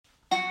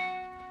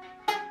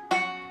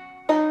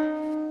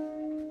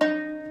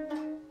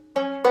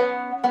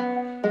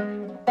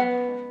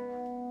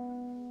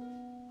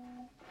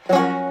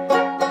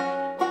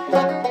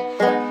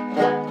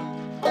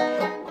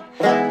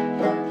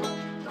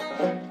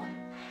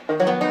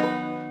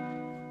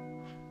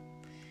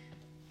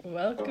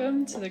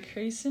Welcome to the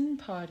Crayson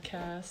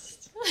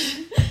podcast.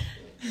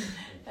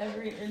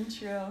 Every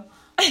intro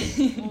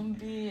will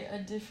be a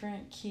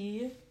different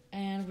key,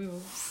 and we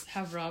will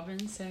have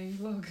Robin saying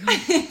welcome.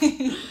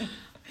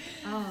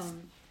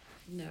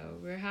 No,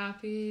 we're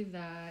happy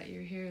that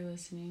you're here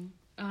listening.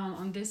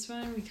 On this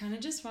one, we kind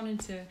of just wanted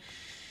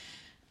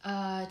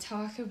to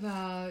talk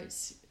about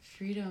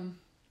freedom,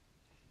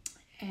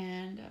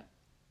 and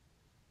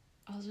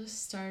I'll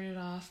just start it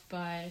off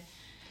by,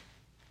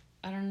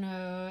 I don't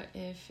know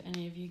if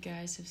any of you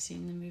guys have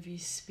seen the movie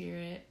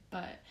Spirit,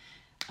 but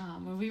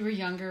when we were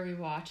younger, we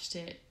watched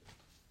it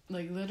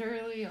like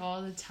literally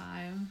all the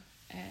time,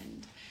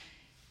 and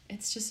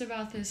it's just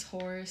about this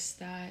horse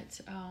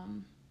that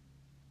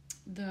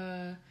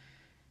the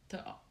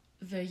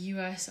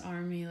U.S.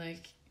 Army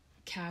like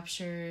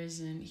captures,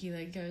 and he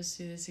like goes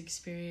through this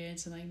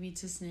experience and like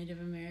meets this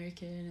Native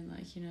American and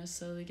like, you know,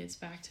 slowly gets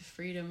back to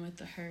freedom with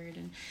the herd.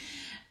 And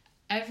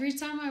every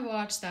time I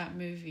watch that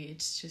movie,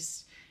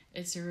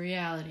 it's a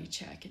reality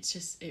check.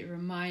 It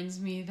reminds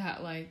me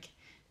that like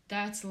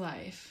that's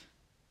life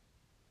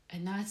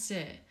and that's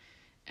it.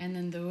 And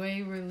then the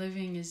way we're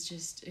living is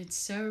just, it's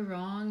so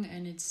wrong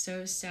and it's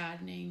so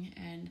saddening.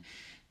 And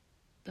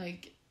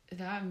like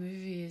that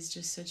movie is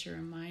just such a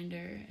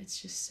reminder. It's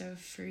just so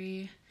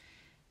free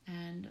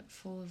and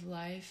full of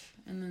life.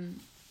 And then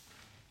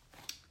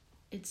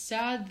it's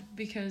sad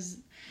because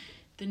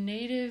the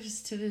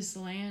natives to this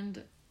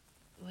land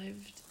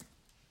lived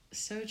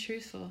so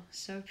truthful,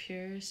 so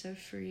pure, so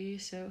free,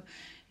 so,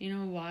 you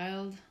know,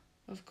 wild.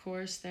 Of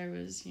course there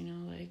was, you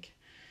know, like,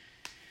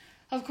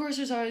 of course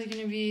there's always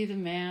going to be the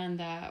man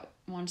that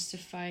wants to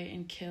fight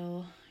and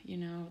kill, you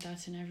know,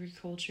 that's in every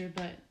culture.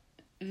 But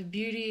the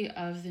beauty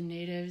of the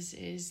natives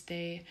is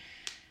they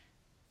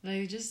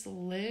just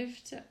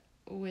lived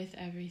with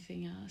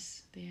everything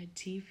else. They had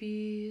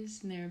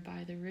teepees, and they were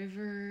by the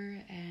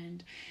river,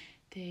 and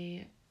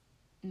they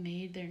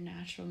made their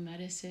natural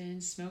medicine,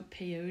 smoked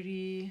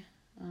peyote,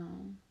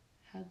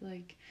 had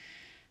like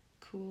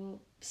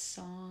cool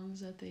songs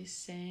that they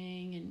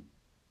sang, and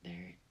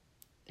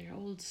their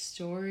old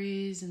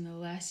stories and the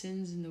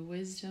lessons and the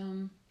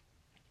wisdom.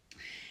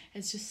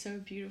 It's just so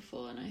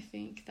beautiful, and I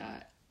think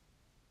that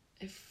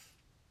if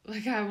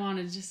like I want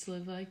to just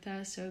live like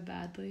that so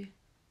badly.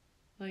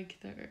 Like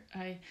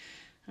I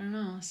don't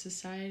know,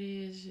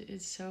 society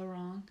is so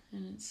wrong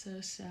and it's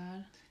so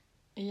sad.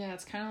 Yeah,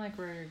 it's kind of like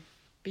we're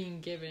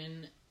being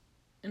given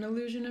an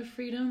illusion of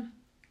freedom.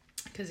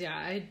 Because, yeah,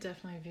 I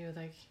definitely view,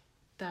 like,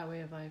 that way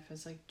of life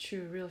as, like,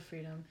 true, real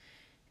freedom.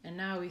 And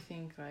now we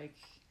think, like,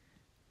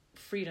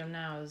 freedom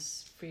now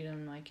is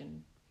freedom, like,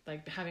 in,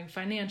 like, having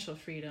financial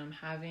freedom,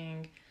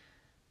 having,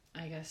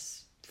 I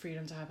guess,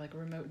 freedom to have, like, a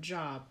remote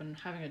job. And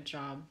having a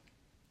job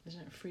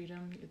isn't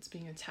freedom. It's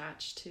being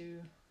attached to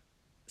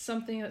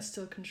something that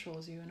still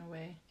controls you in a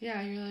way.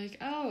 Yeah, you're like,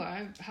 oh,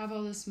 I have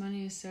all this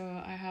money,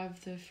 so I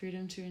have the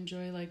freedom to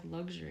enjoy, like,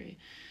 luxury.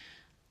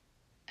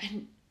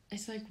 And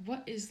it's like,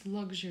 what is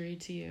luxury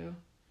to you?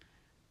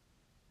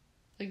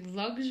 Like,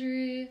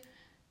 luxury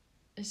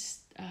is,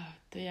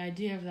 the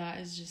idea of that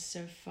is just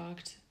so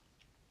fucked.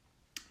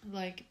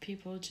 Like,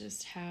 people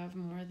just have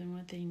more than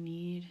what they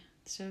need.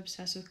 So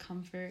obsessed with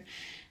comfort.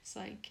 It's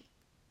like,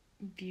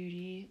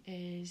 beauty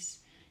is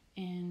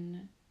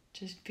in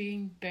just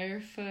being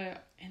barefoot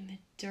in the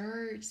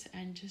dirt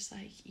and just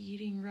like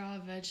eating raw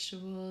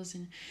vegetables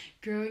and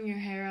growing your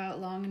hair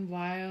out long and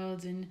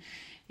wild, and,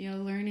 you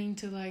know, learning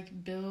to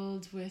like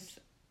build with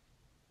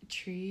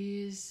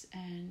trees,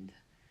 and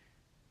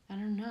I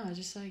don't know,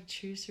 just like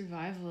true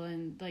survival,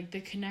 and like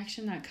the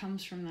connection that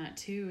comes from that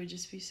too would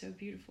just be so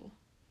beautiful.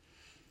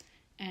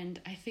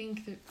 And I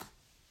think that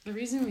the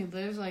reason we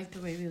live like the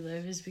way we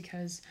live is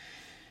because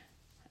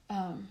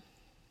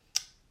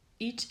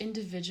each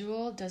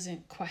individual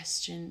doesn't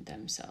question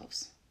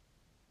themselves,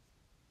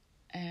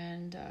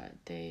 and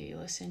they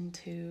listen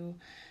to,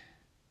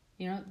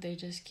 you know, they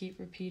just keep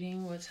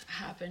repeating what's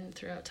happened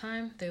throughout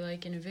time. They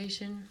like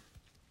innovation,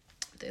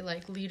 they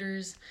like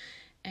leaders,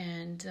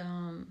 and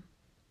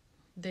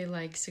they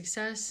like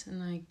success and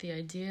like the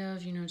idea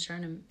of, you know,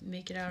 trying to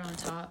make it out on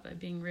top by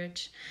being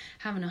rich,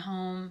 having a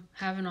home,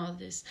 having all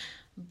this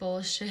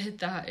bullshit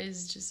that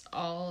is just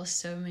all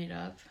so made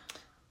up.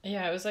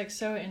 Yeah, it was like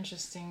so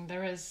interesting.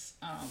 There was,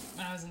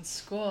 when I was in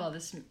school,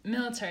 this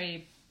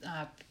military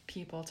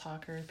people,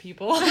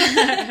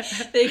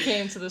 they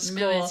came to the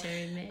school.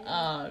 Military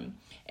man.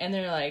 And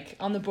they're like,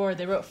 on the board,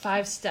 they wrote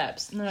 5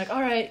 steps. And they're like,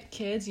 all right,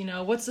 kids, you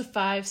know, what's the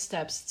 5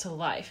 steps to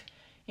life?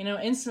 You know,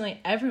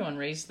 instantly everyone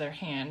raised their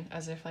hand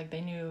as if like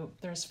they knew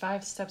there's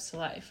 5 steps to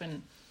life.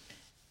 And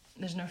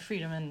there's no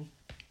freedom in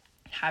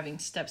having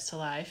steps to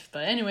life.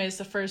 But anyways,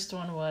 the first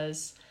one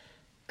was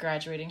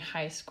graduating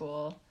high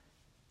school,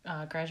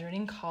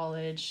 graduating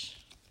college,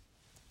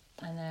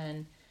 and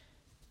then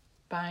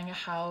buying a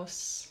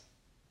house,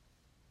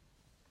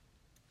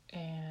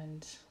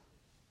 and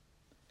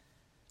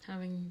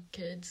Having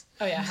kids.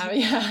 Oh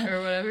yeah,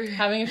 or whatever.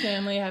 Having a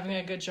family, having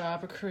a good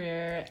job or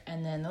career,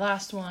 and then the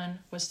last one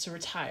was to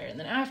retire. And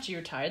then after you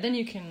retire, then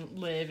you can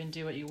live and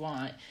do what you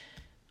want.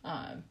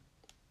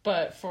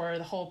 But for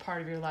the whole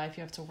part of your life,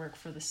 you have to work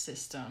for the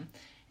system.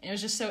 And it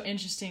was just so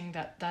interesting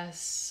that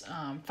this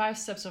 5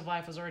 steps of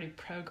life was already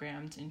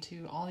programmed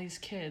into all these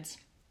kids.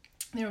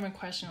 They were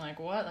questioning, like,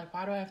 what? Like,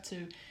 why do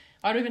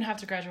I even have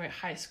to graduate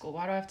high school?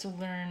 Why do I have to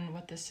learn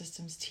what the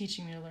system's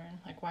teaching me to learn?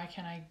 Like, why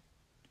can't I?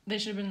 They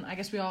should have been, I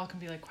guess we all can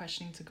be, like,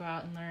 questioning to go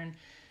out and learn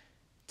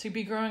to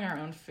be growing our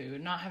own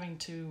food, not having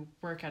to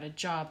work at a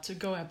job to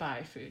go and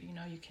buy food. You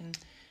know, you can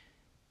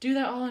do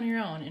that all on your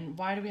own. And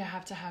why do we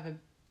have to have a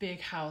big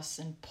house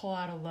and pull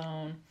out a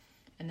loan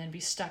and then be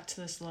stuck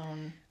to this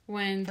loan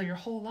for your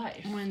whole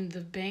life? When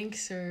the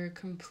banks are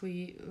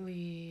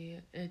completely,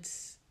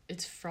 it's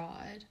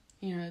fraud.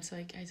 You know, it's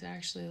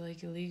actually,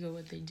 like, illegal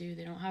what they do.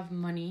 They don't have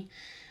money.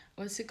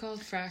 What's it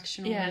called?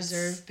 Fractional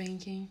reserve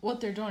banking? What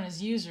they're doing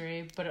is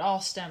usury, but it all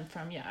stemmed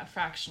from,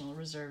 fractional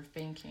reserve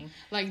banking.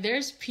 Like,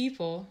 there's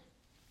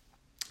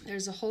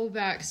a whole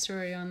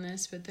backstory on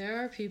this, but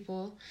there are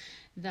people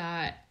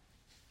that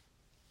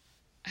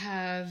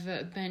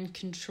have been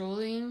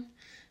controlling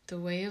the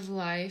way of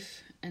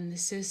life and the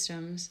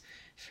systems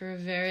for a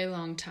very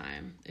long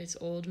time. It's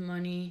old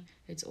money,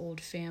 it's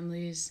old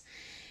families,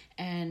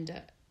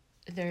 and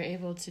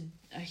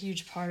a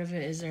huge part of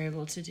it is they're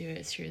able to do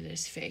it through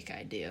this fake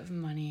idea of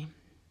money.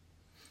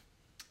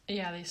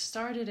 Yeah, they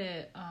started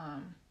it,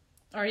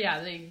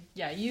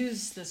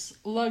 use this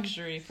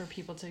luxury for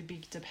people to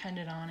be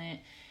dependent on it,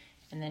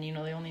 and then,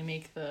 they only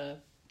make the,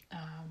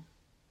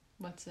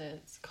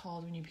 it's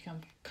called when you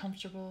become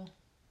comfortable,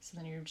 so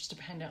then you're just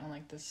dependent on,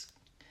 like, this,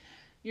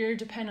 you're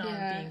dependent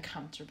on being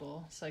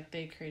comfortable. It's like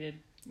they created,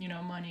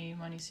 money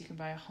so you can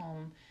buy a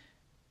home,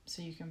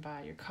 so you can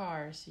buy your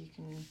car, so you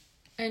can...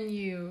 And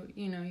you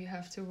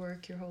have to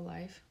work your whole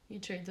life. You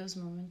trade those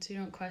moments. You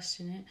don't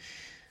question it.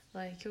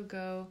 Like,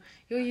 you'll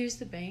use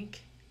the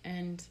bank,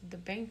 and the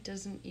bank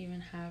doesn't even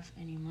have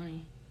any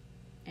money.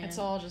 And it's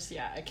all just,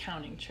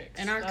 accounting tricks.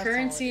 And our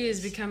currency is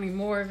becoming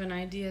more of an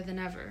idea than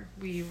ever.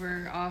 We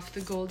were off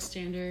the gold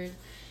standard.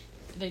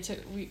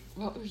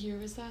 What year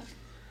was that?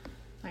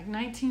 Like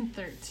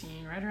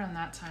 1913, right around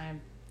that time.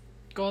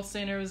 Gold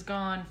standard was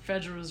gone,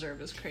 Federal Reserve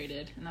was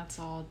created, and that's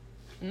all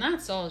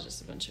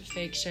just a bunch of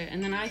fake shit.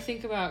 And then I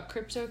think about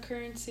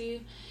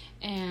cryptocurrency,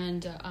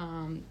 and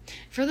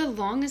for the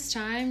longest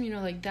time,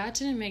 that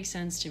didn't make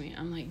sense to me.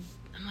 I'm like,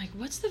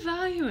 what's the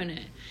value in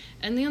it?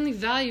 And the only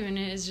value in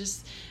it is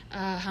just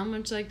how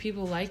much, like,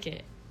 people like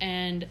it,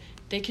 and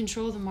they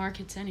control the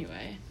markets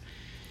anyway.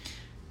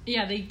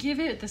 Yeah, they give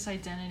it this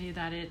identity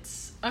that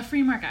it's a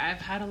free market.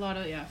 I've had a lot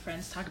of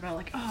friends talk about,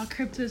 like, oh,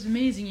 crypto is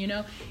amazing.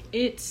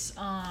 It's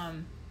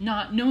no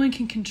one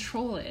can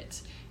control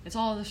it. It's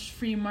all this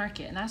free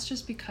market, and that's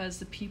just because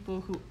the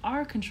people who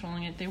are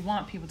controlling it, they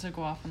want people to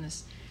go off on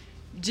this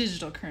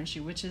digital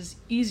currency, which is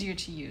easier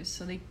to use.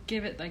 So they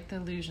give it, like, the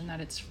illusion that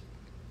it's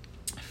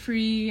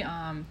free.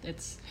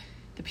 It's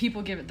the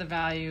people give it the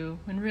value,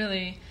 when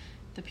really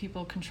the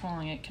people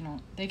controlling it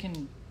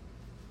can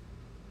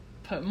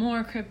put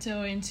more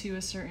crypto into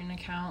a certain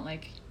account,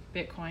 like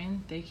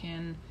Bitcoin.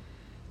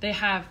 They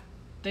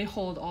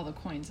hold all the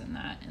coins in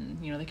that, and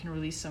they can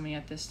release so many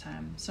at this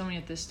time,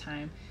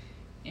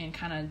 and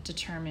kind of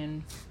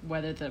determine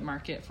whether the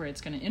market for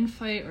it's going to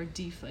inflate or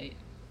deflate.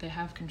 They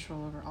have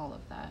control over all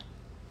of that.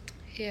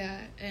 Yeah,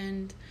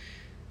 and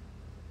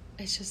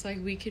it's just like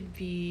we could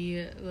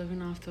be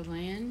living off the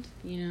land,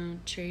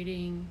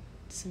 trading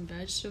some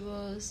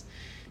vegetables,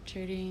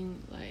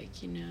 trading, like,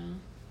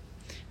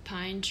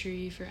 pine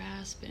tree for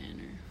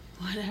aspen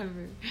or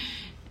whatever,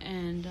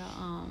 and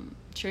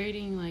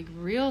trading, like,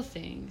 real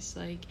things.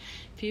 Like,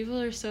 people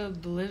are so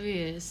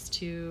oblivious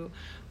to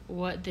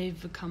what they've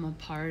become a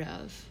part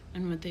of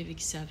and what they've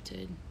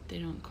accepted. They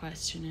don't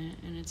question it,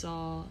 and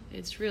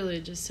it's really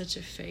just such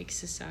a fake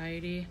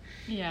society.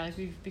 Yeah, like,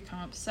 we've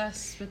become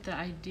obsessed with the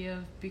idea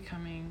of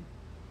becoming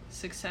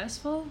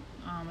successful,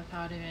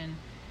 without even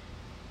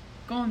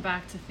going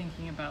back to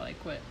thinking about,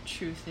 like, what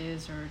truth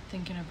is, or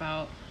thinking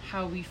about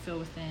how we feel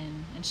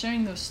within, and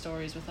sharing those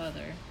stories with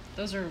others.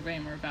 Those are way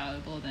more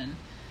valuable than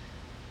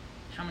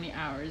how many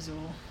hours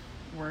you'll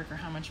work or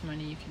how much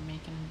money you can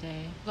make in a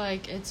day.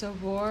 Like, it's a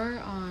war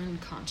on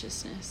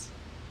consciousness.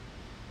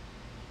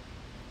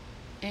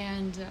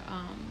 And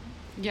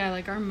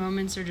like, our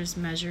moments are just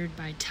measured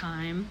by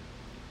time,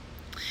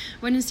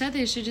 when instead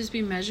they should just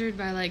be measured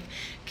by, like,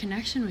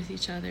 connection with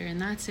each other,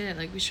 and that's it.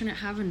 Like, we shouldn't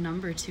have a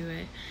number to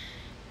it.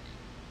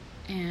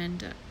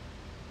 And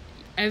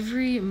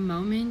every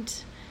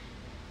moment,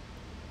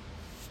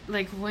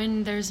 like,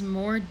 when there's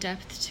more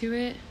depth to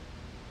it,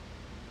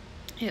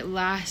 it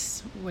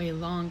lasts way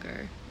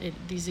longer.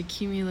 These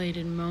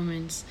accumulated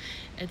moments,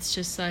 it's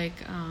just like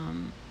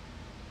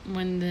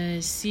when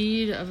the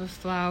seed of a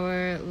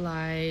flower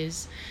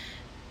lies,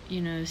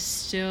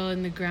 still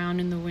in the ground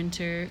in the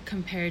winter,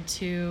 compared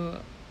to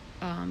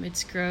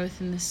its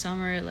growth in the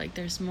summer. Like,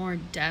 there's more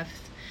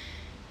depth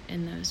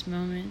in those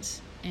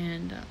moments,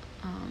 and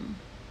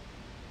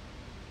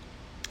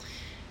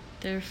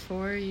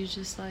therefore you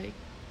just like,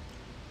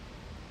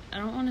 I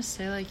don't want to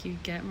say like you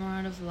get more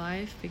out of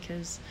life,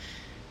 because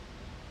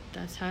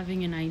that's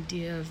having an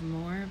idea of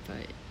more,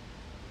 but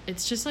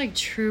it's just like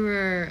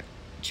truer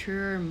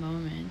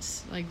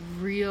moments, like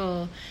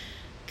real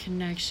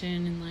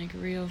connection and like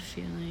real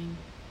feeling.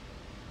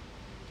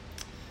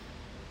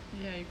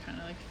 Yeah, you're kind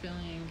of like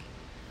feeling,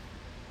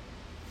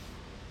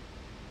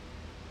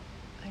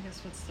 I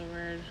guess, what's the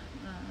word?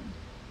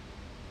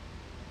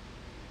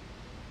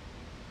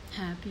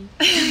 Happy.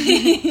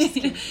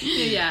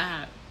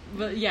 Yeah,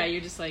 but yeah,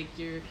 you're just like,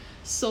 your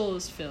soul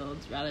is filled,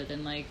 rather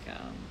than like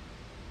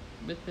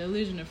with the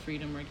illusion of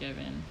freedom we're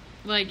given,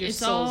 like your it's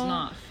soul's all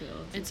not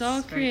filled. It's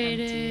all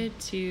created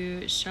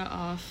empty. to shut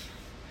off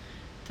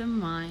the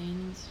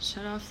mind,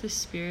 shut off the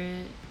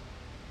spirit.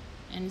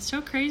 And it's so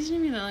crazy to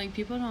me that like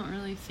people don't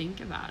really think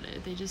about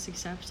it, they just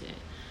accept it.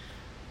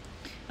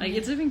 Like,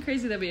 it's even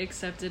crazy that we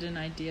accepted an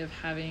idea of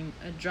having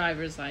a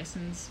driver's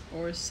license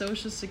or a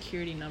social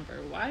security number.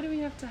 Why do we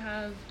have to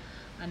have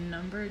a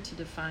number to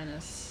define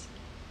us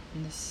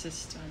in the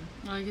system?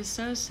 Like, it's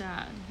so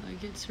sad.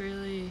 Like, it's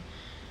really...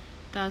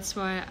 That's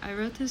why I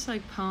wrote this,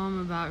 like, poem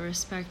about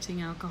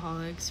respecting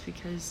alcoholics,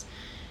 because,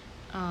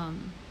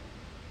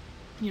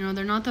 you know,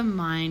 they're not the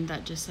mind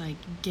that just, like,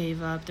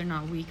 gave up. They're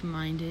not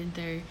weak-minded.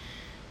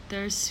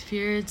 They're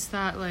spirits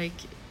that, like,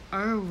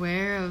 are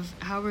aware of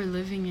how we're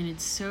living, and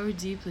it's so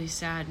deeply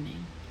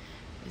saddening.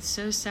 It's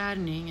so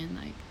saddening, and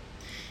like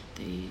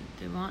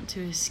they want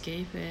to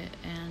escape it.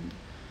 And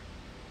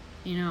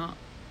you know,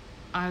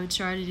 I would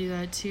try to do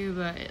that too,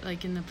 but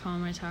like in the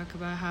poem I talk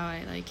about how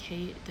I like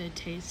hate the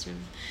taste of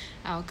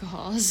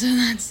alcohol, so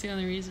that's the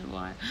only reason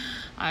why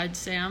I'd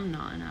say I'm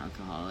not an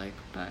alcoholic.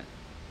 But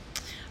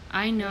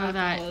I know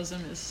that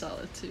alcoholism is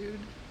solitude.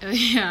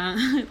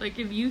 Yeah. Like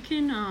if you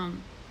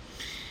can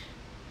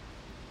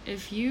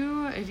if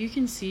you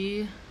can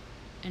see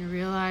and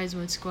realize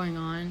what's going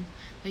on,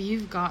 like,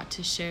 you've got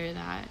to share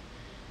that.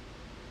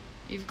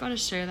 You've got to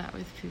share that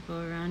with people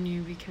around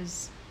you,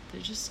 because they're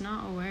just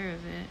not aware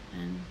of it.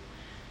 And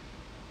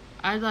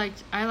I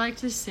like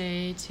to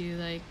say to,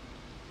 like,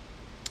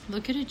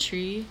 look at a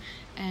tree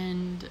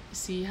and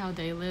see how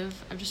they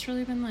live. I've just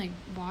really been like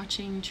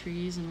watching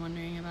trees and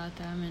wondering about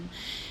them, and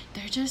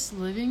they're just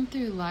living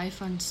through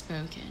life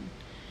unspoken.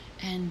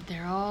 And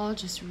they're all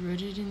just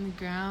rooted in the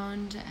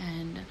ground,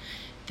 and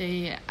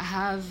they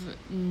have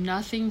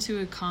nothing to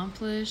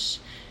accomplish.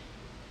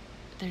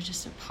 They're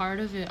just a part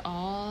of it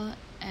all,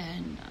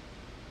 and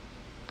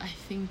I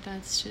think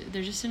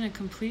they're just in a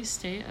complete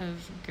state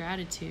of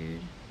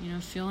gratitude, you know,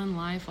 feeling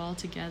life all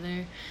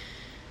together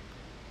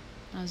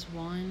as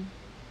one.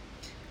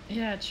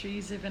 Yeah,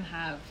 trees even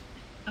have,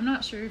 I'm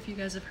not sure if you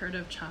guys have heard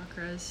of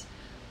chakras,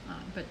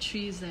 but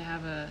trees, they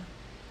have a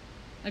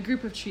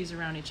group of trees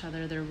around each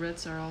other. Their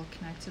roots are all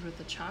connected with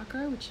the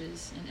chakra, which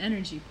is an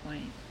energy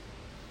point.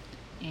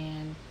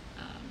 And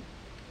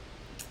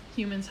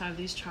humans have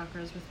these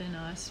chakras within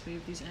us. We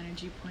have these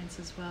energy points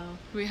as well.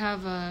 We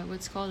have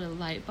what's called a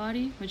light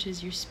body, which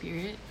is your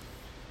spirit.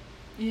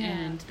 Yeah.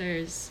 And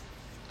there's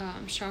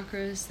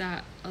chakras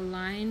that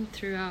align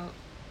throughout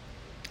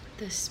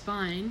the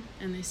spine,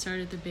 and they start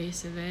at the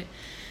base of it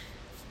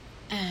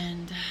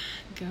and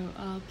go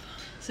up.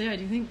 So yeah,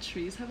 do you think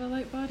trees have a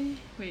light body?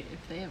 Wait,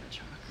 if they have a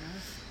chakra.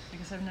 I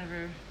guess I've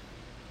never...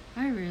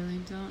 I really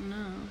don't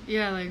know.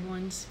 Yeah, like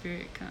one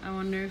spirit. I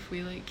wonder if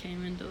we like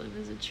came in to live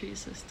as a tree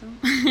system.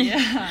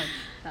 Yeah.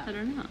 I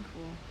don't know.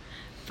 Cool.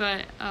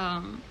 But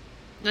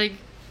like,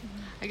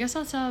 I guess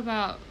I'll tell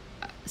about.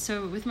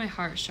 So with my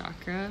heart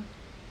chakra,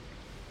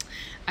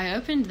 I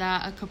opened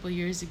that a couple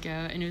years ago,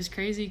 and it was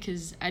crazy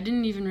because I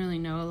didn't even really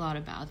know a lot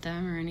about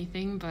them or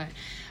anything. But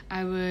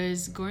I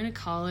was going to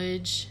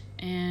college,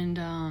 and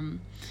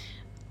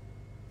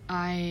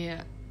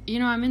you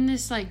know, I'm in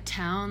this like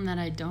town that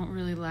I don't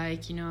really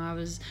like. You know, I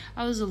was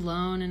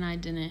alone, and I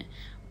didn't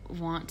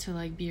want to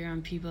like be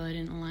around people. I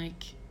didn't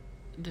like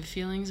the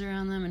feelings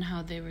around them and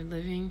how they were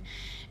living.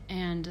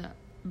 And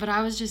but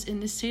I was just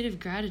in this state of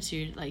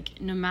gratitude. Like,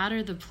 no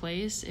matter the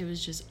place, it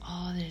was just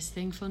all this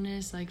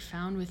thankfulness like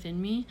found within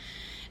me.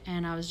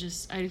 And I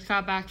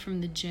got back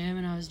from the gym,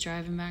 and I was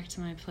driving back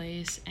to my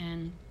place,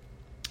 and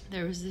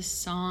there was this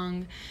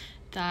song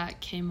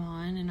that came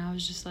on, and I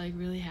was just like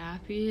really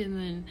happy. And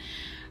then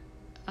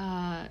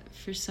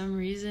for some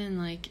reason,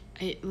 like,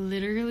 it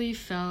literally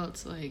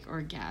felt like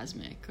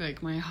orgasmic.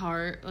 Like my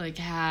heart like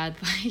had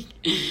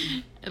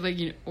like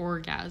an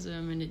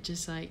orgasm, and it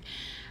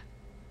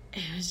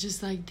was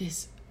just like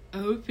this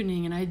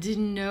opening, and I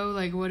didn't know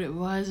like what it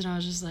was, and I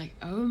was just like,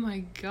 oh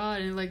my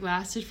god. And it like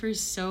lasted for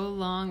so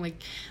long,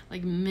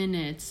 like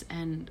minutes,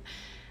 and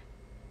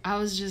I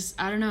was just,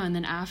 I don't know. And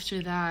then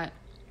after that,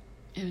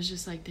 it was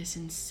just like this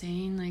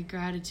insane like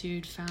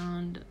gratitude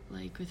found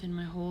like within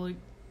my whole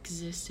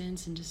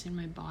existence and just in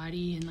my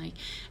body, and like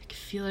I could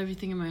feel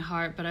everything in my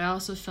heart, but I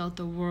also felt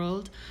the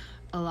world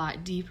a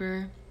lot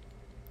deeper.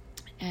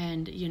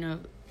 And you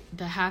know,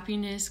 the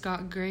happiness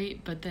got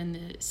great, but then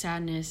the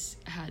sadness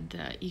had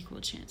the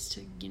equal chance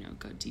to, you know,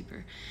 go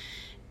deeper.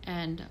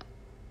 And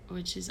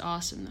which is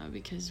awesome though,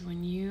 because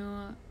when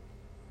you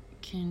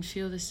can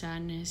feel the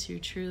sadness. You're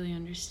truly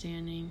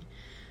understanding,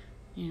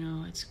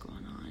 what's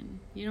going on.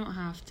 You don't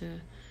have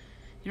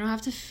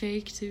to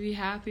fake to be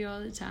happy all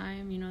the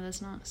time.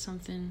 That's not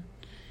something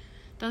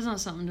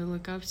to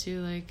look up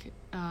to. Like,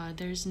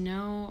 there's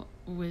no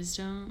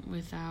wisdom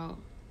without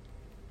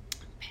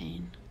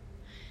pain.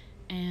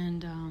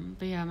 And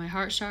but yeah, my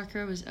heart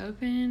chakra was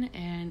open,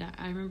 and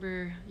I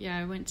remember,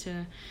 I went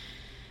to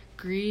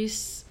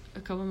Greece a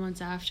couple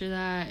months after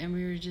that, and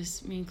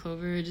me and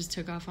Clover just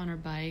took off on our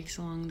bikes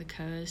along the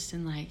coast,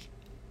 and like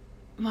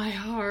my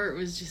heart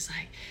was just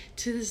like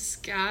to the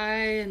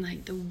sky, and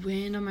like the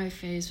wind on my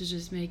face was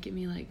just making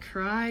me like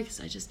cry, because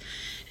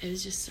it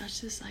was just such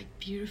this like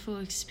beautiful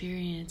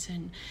experience.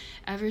 And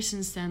ever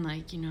since then,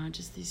 like,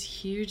 just this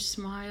huge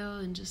smile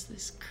and just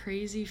this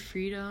crazy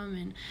freedom.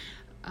 And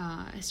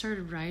I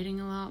started writing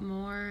a lot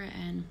more,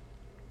 and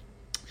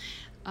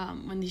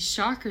when these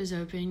chakras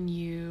open,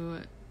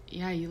 you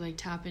like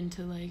tap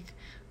into like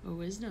a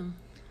wisdom.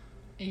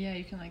 Yeah,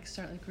 you can like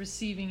start like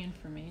receiving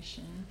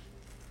information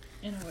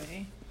in a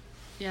way.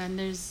 Yeah, and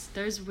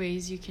there's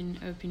ways you can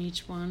open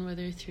each one,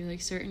 whether through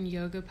like certain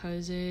yoga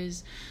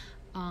poses.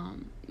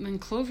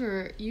 And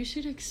Clover, you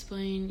should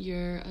explain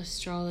your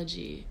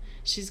astrology.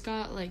 She's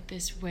got like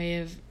this way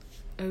of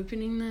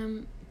opening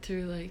them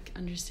through like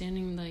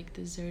understanding like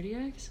the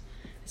zodiacs.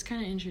 It's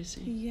kind of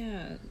interesting.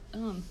 Yeah.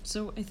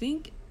 So I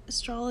think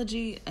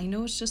astrology, I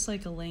know it's just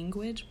like a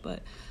language,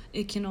 but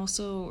it can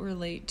also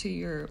relate to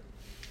your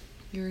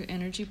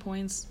energy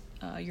points.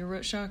 Your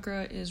root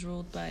chakra is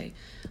ruled by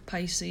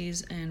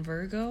Pisces and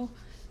Virgo,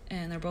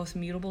 and they're both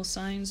mutable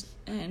signs.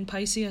 And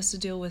Pisces has to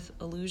deal with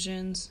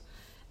illusions,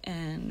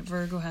 and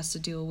Virgo has to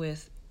deal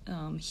with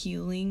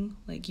healing,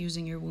 like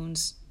using your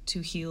wounds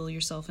to heal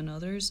yourself and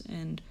others,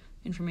 and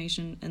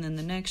information. And then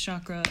the next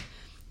chakra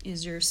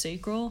is your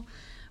sacral,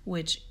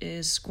 which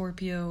is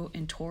Scorpio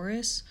and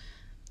Taurus.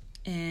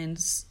 And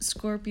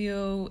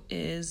Scorpio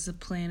is the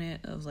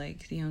planet of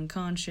like the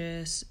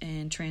unconscious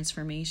and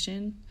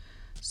transformation,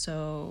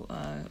 so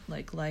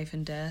like life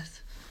and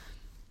death.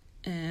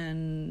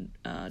 And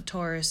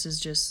Taurus is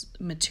just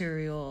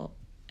material,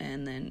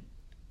 and then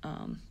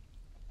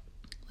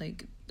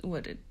like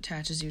what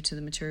attaches you to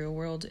the material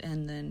world.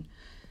 And then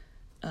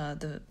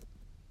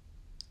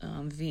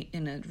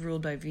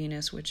ruled by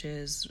Venus, which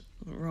is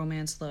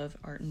romance, love,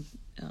 art, and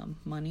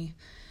money.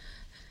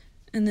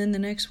 And then the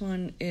next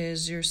one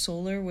is your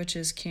solar, which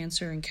is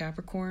Cancer and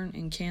Capricorn.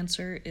 And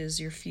Cancer is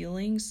your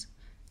feelings,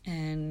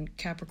 and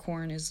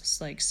Capricorn is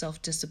like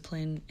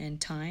self-discipline and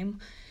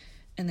time.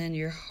 And then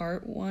your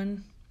heart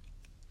one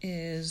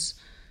is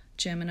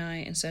Gemini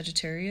and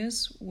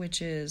Sagittarius,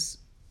 which is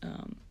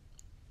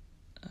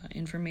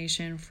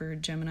information. For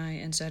Gemini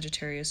and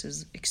Sagittarius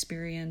is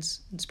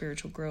experience and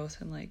spiritual growth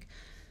and like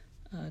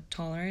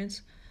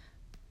tolerance.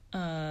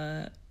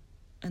 And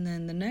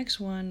then the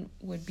next one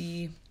would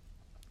be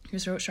your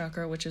throat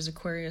chakra, which is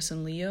Aquarius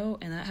and Leo,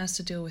 and that has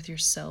to deal with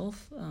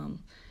yourself.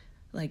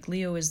 Like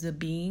Leo is the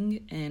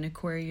being, and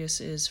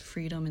Aquarius is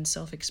freedom and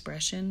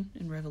self-expression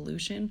and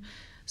revolution.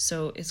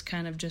 So it's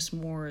kind of just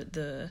more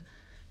the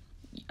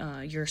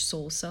your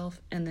soul self.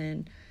 And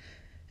then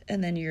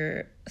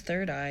your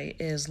third eye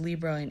is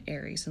Libra and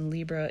Aries, and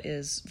Libra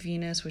is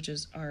Venus, which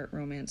is art,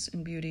 romance,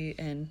 and beauty,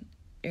 and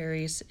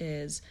Aries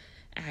is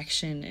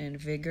action and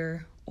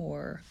vigor,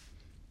 or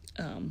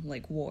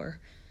like war.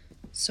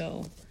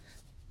 So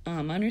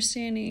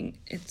understanding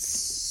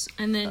it's,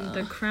 and then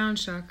the crown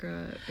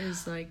chakra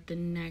is like the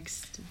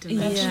next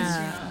dimension.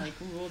 Yeah, not like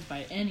ruled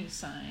by any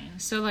sign.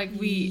 So like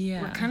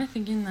we're kind of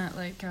thinking that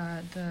like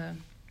the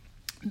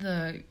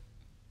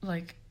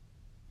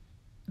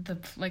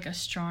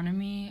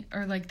astronomy,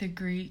 or like the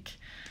Greek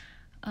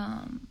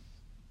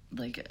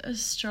like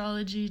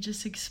astrology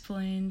just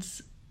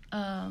explains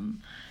all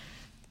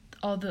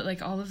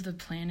of the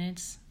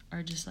planets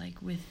are just like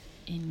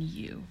within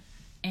you.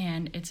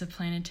 And it's a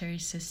planetary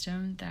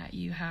system that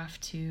you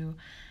have to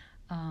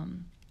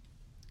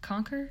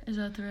conquer. Is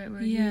that the right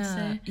word you would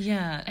say?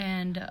 Yeah.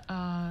 And,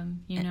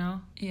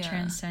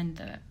 transcend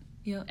that.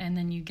 Yep. And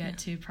then you get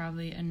to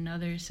probably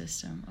another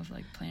system of,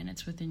 like,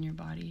 planets within your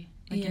body.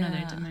 Like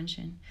another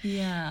dimension.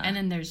 Yeah. And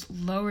then there's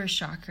lower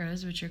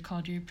chakras, which are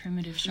called your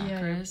primitive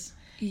chakras.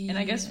 Yeah. And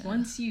I guess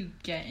once you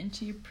get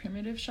into your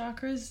primitive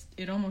chakras,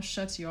 it almost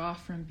shuts you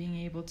off from being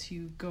able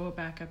to go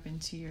back up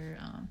into your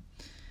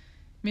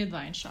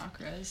midline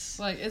chakras.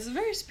 Like, it's a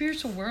very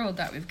spiritual world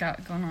that we've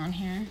got going on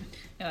here.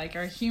 Yeah, like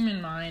our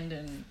human mind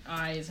and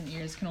eyes and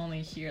ears can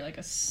only hear like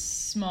a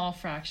small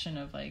fraction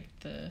of like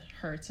the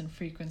hertz and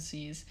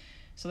frequencies.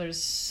 So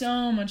there's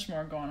so much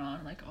more going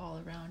on like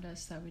all around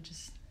us that we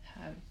just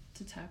have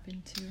to tap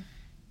into.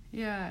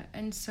 Yeah,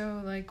 and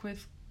so like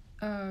with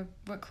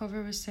what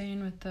Clover was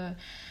saying with the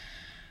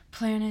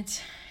planets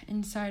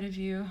inside of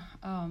you,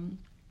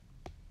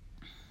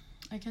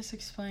 I guess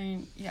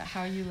explain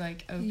how you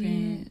like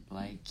open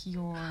like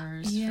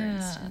yours, for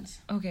instance.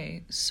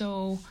 Okay,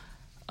 so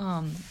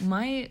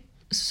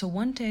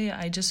one day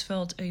I just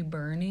felt a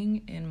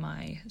burning in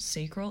my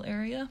sacral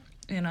area,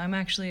 and I'm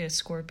actually a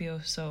Scorpio,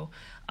 so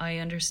I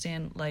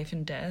understand life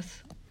and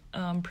death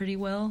pretty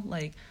well.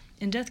 Like,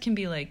 and death can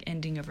be like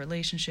ending of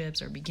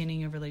relationships or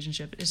beginning of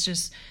relationship. It's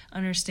just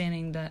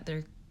understanding that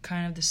they're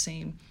kind of the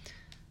same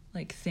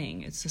like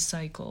thing. It's a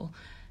cycle.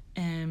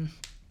 And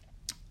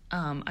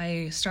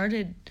I was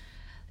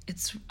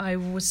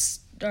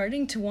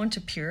starting to want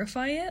to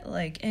purify it.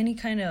 Like, any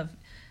kind of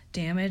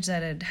damage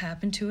that had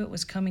happened to it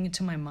was coming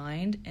into my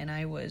mind, and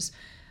I was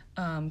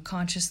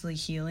consciously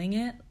healing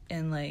it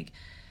and like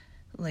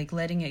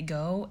letting it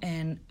go.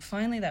 And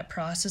finally that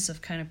process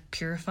of kind of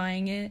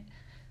purifying it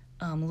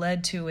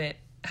led to it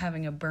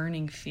having a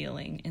burning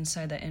feeling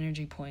inside that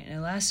energy point, and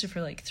it lasted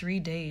for like 3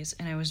 days.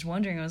 And I was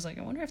wondering,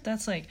 I wonder if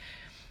that's like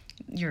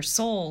your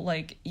soul,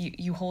 like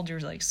you hold your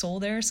like soul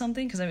there or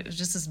something, because it was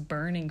just this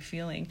burning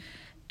feeling.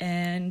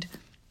 And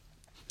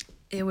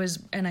it was,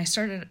 and I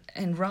started,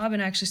 and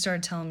Robin actually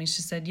started telling me,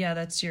 she said, yeah,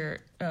 that's your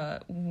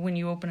when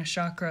you open a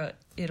chakra,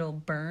 it'll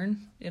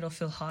burn, it'll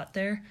feel hot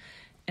there.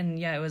 And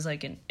yeah, it was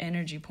like an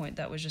energy point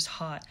that was just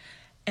hot.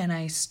 And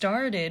I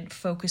started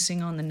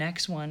focusing on the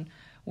next one,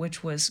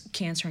 which was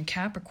Cancer and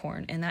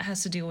Capricorn, and that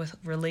has to deal with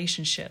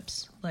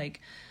relationships.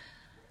 Like,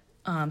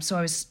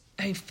 so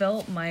I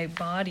felt my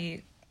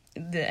body,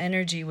 the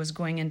energy was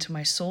going into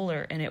my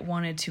solar, and it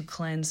wanted to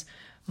cleanse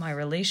my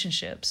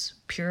relationships,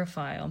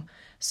 purify them.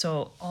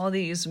 So all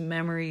these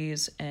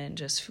memories and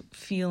just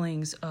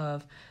feelings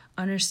of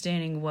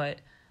understanding what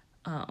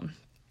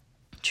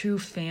true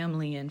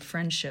family and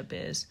friendship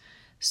is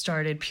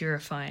started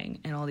purifying,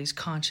 and all these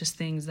conscious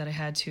things that I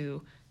had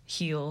to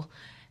heal.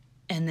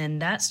 And then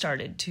that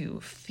started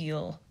to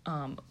feel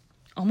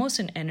almost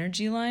an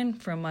energy line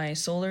from my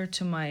solar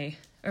to my,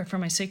 or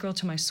from my sacral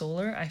to my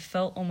solar. I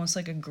felt almost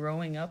like a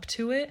growing up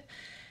to it.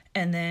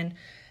 And then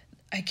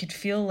I could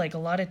feel like a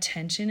lot of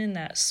tension in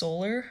that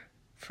solar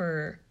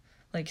for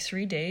like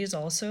 3 days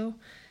also.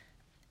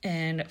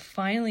 And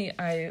finally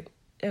I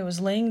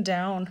was laying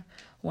down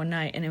one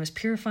night, and it was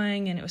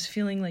purifying, and it was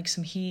feeling like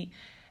some heat.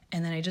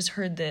 And then I just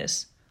heard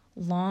this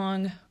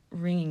long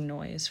ringing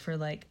noise for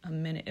like a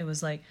minute. It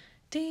was like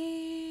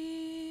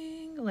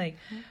ding. Like,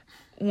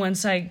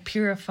 once I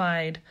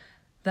purified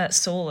that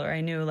solar,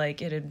 I knew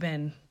like it had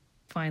been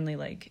finally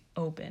like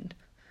opened.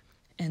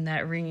 And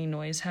that ringing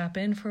noise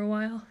happened for a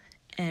while.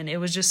 And it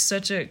was just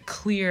such a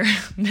clear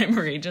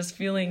memory, just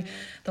feeling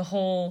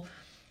the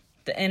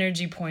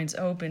energy points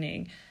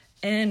opening.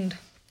 And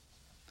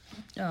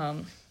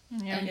when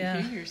you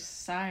hear your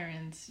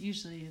sirens,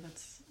 usually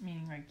that's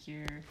meaning like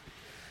you're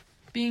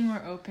being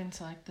more open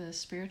to like the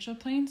spiritual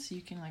plane, so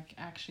you can like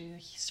actually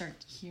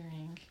start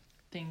hearing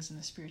things in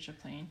the spiritual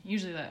plane.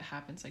 Usually that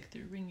happens like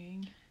through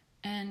ringing.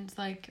 And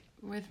like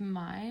with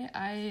my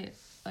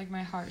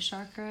heart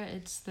chakra,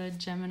 it's the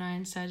Gemini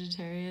and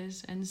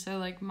Sagittarius, and so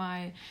like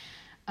my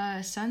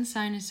sun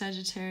sign is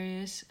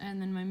Sagittarius,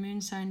 and then my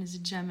moon sign is a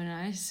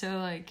Gemini. So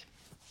like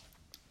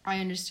I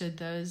understood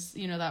those,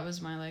 that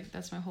was my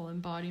that's my whole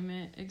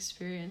embodiment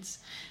experience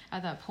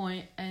at that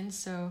point. And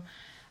so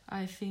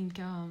I think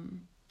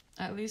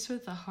at least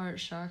with the heart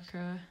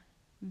chakra,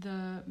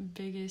 the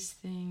biggest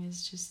thing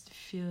is just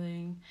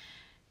feeling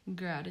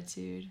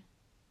gratitude,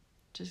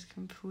 just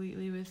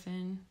completely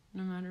within,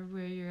 no matter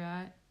where you're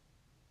at,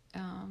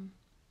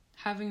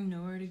 having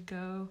nowhere to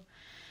go,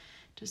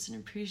 just an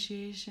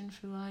appreciation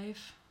for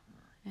life.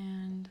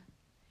 And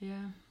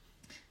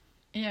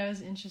it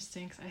was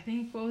interesting, because I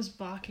think what was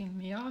blocking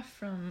me off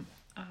from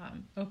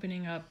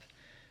opening up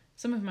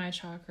some of my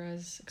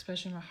chakras,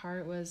 especially my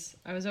heart, was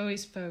I was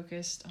always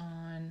focused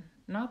on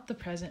not the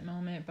present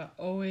moment, but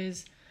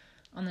always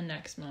on the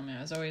next moment.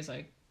 I was always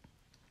like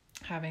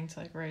having to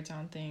like write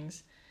down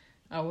things.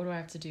 What do I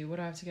have to do? What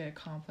do I have to get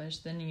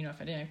accomplished? Then,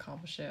 if I didn't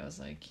accomplish it, I was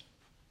like,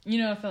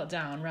 I felt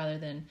down, rather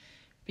than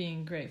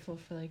being grateful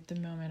for like the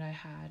moment I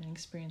had and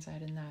experience I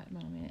had in that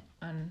moment.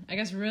 And I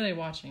guess really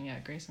watching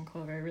Grace and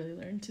Clover, I really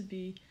learned to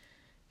be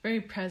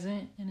very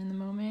present and in the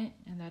moment,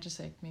 and that just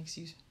like makes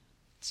you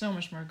so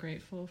much more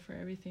grateful for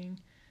everything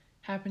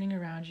happening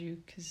around you,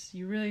 because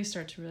you really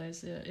start to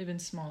realize the even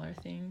smaller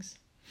things.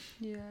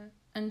 Yeah.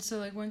 And so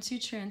like once you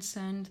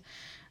transcend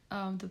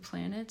the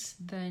planets,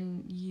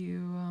 then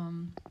you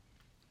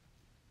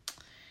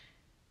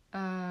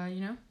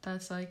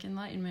that's like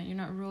enlightenment. You're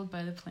not ruled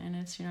by the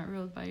planets, you're not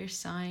ruled by your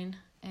sign,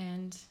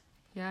 and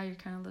you're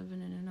kind of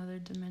living in another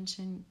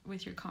dimension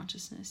with your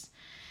consciousness.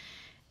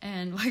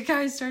 And like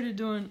I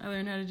learned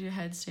how to do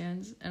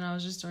headstands, and I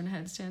was just doing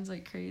headstands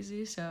like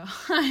crazy. So,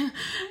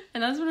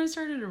 and that's when I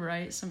started to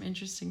write some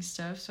interesting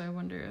stuff. So I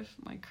wonder if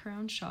my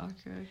crown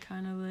chakra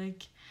kind of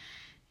like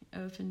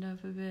opened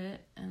up a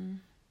bit, and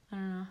I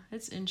don't know,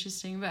 it's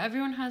interesting. But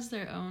everyone has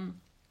their own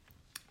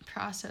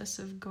process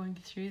of going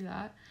through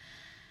that,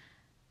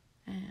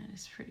 and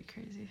it's pretty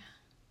crazy.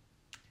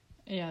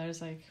 Yeah,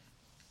 there's like,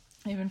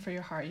 even for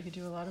your heart, you could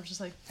do a lot of just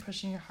like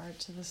pushing your heart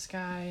to the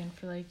sky, and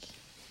for like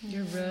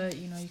your root,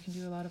 you can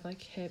do a lot of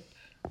like hip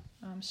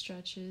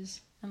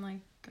stretches, and like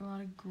a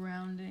lot of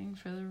grounding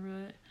for the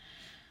root.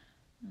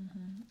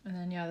 Mm-hmm.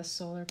 And then the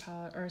solar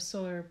power or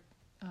solar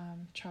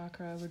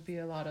chakra would be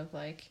a lot of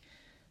like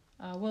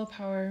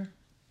willpower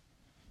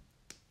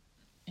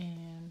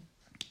and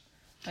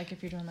Like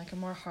if you're doing like a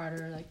more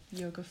harder like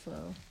yoga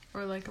flow.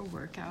 Or like a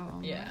workout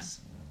almost. Yeah.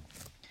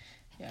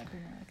 Yeah, it'd be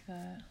more like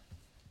that.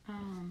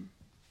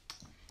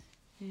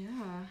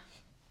 Yeah.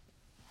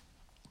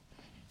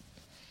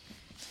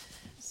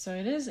 So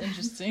it is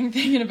interesting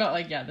thinking about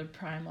like, the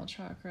primal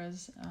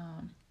chakras,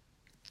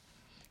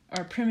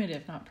 or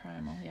primitive, not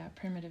primal. Yeah,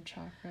 primitive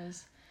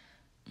chakras.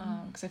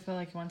 Because I feel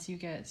like once you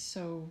get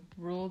so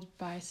ruled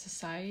by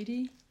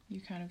society,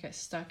 you kind of get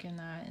stuck in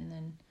that, and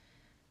then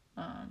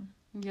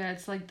yeah,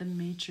 it's like the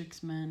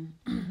Matrix, man.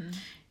 Mm-hmm.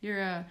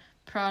 You're a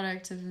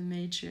product of the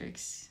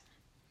Matrix.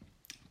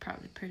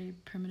 Probably pretty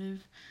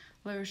primitive,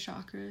 lower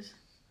chakras.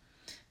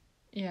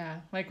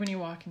 Yeah, like when you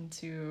walk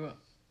into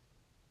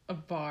a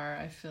bar,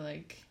 I feel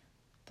like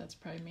that's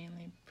probably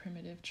mainly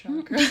primitive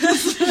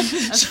chakras.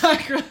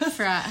 Chakras.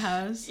 Frat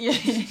house.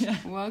 Yeah.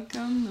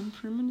 Welcome the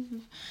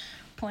primitive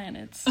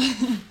planets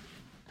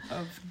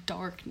of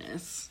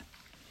darkness.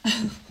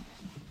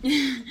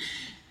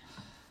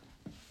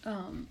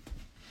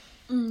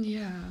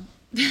 Yeah.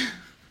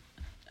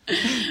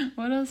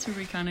 What else are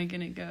we kind of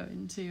gonna go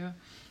into?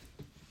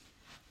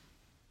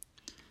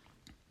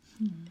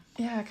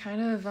 Yeah, kind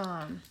of,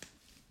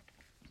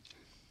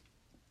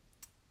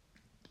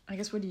 I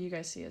guess, what do you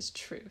guys see as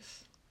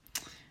truth?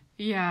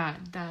 Yeah,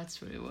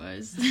 that's what it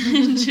was.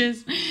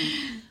 just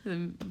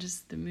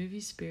the movie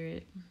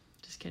spirit.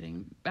 Just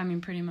kidding. I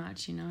mean, pretty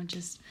much,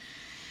 just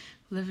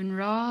living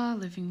raw,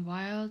 living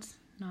wild,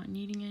 not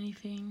needing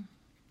anything,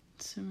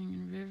 swimming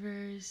in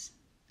rivers,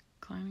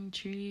 climbing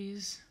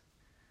trees,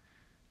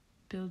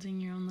 building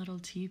your own little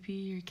teepee,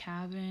 your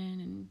cabin,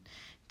 and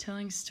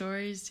telling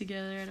stories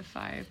together at a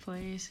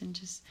fireplace, and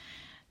just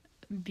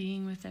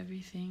being with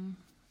everything.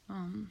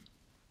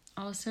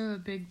 Also a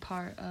big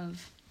part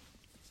of,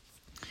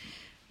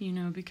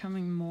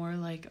 becoming more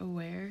like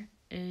aware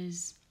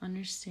is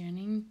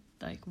understanding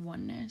like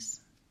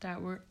oneness,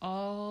 that we're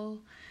all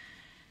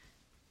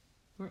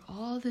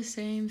the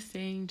same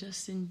thing,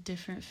 just in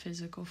different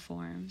physical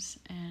forms.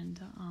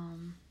 And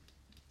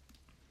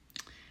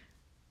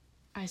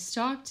I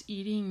stopped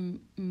eating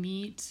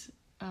meat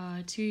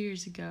 2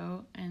 years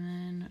ago, and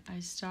then I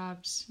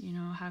stopped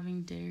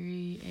having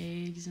dairy,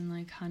 eggs, and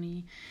like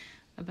honey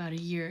about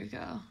a year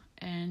ago.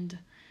 And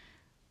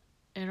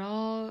it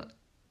all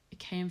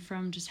came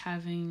from just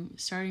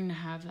starting to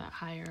have that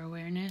higher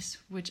awareness,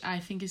 which I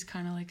think is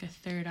kind of like a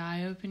third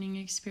eye opening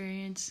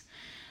experience.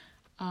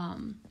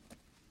 And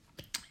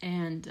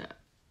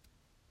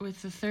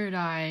with the third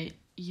eye,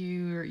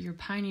 your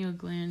pineal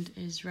gland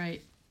is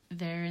right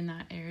there in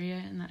that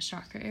area, in that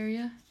chakra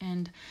area.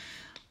 And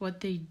what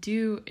they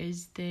do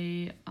is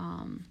they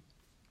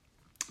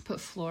put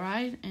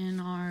fluoride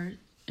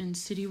in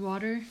city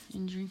water,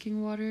 in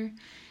drinking water.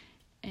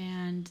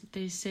 And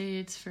they say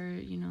it's for,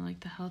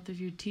 like the health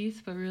of your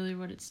teeth, but really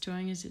what it's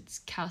doing is it's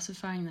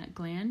calcifying that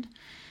gland.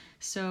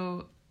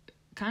 So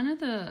kind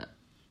of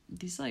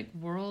these like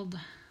world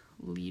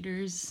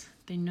leaders,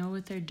 they know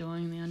what they're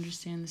doing, they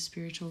understand the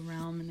spiritual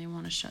realm, and they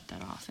want to shut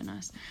that off in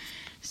us.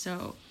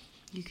 So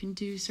you can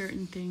do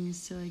certain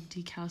things to like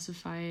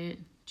decalcify it.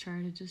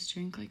 Try to just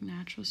drink like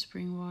natural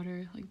spring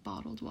water. Like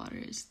bottled water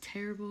is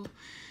terrible.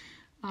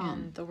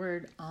 And the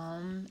word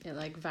it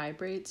like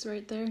vibrates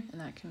right there, and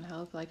that can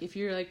help. Like if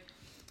you're like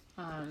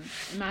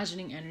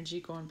imagining energy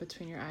going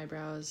between your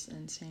eyebrows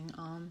and saying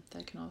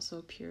that can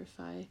also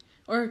purify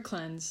or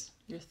cleanse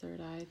your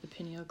third eye, the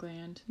pineal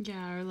gland.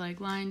 Yeah, or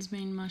like lion's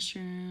mane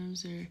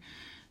mushrooms, or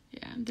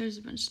there's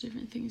a bunch of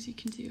different things you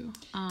can do.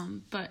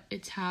 But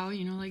it's how,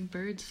 like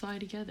birds fly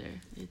together.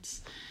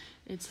 It's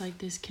like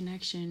this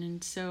connection.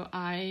 And so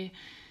I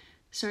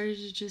started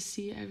to just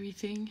see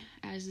everything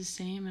as the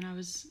same, and I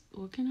was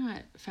looking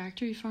at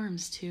factory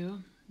farms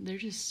too. They're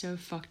just so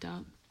fucked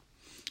up.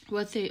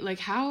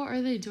 How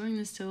are they doing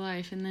this to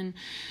life? And then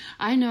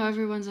I know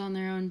everyone's on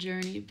their own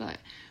journey, but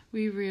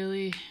we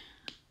really,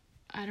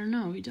 I don't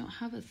know, we don't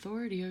have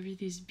authority over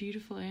these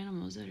beautiful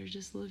animals that are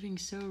just living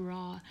so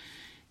raw.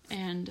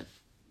 And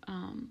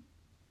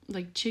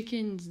like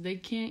chickens, they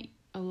can't,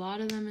 a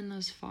lot of them in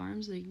those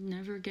farms, they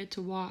never get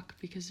to walk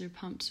because they're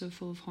pumped so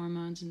full of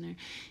hormones, and their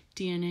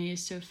DNA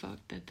is so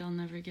fucked that they'll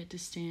never get to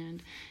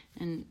stand.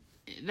 And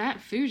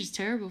that food is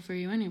terrible for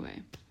you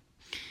anyway.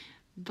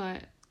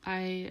 But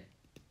I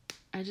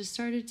just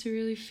started to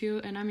really feel,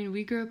 and I mean,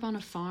 we grew up on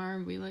a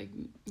farm. We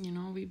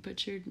we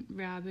butchered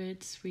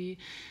rabbits. We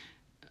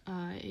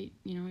ate,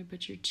 we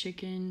butchered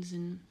chickens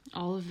and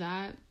all of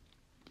that.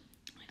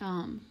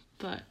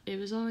 But it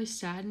was always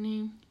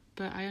saddening.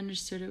 But I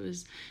understood it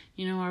was,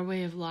 our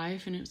way of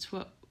life, and it's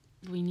what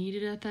we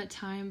needed at that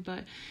time.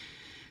 But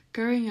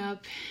growing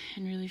up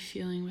and really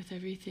feeling with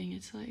everything,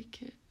 it's like,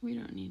 we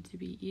don't need to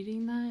be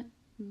eating that.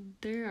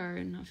 There are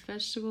enough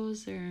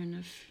vegetables, there are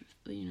enough,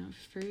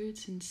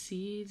 fruits and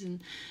seeds, and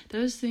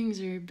those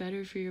things are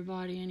better for your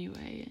body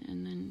anyway.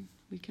 And then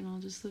we can all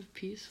just live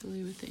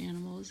peacefully with the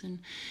animals. And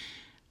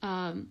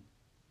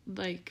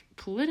like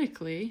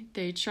politically,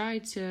 they try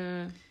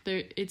to,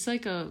 it's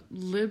like a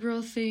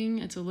liberal thing,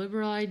 it's a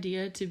liberal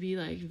idea to be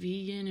like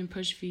vegan and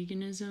push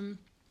veganism,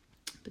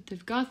 but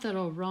they've got that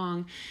all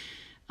wrong.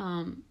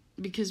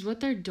 because what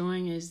they're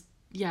doing is,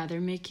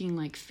 they're making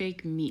like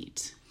fake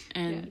meat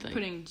and like,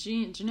 putting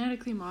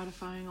genetically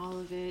modifying all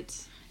of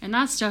it. And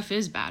that stuff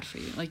is bad for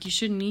you. Like, you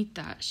shouldn't eat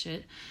that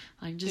shit.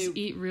 Like, just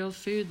eat real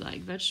food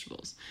like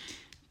vegetables.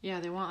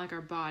 Yeah, they want like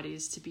our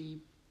bodies to be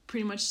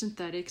pretty much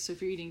synthetic. So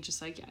if you're eating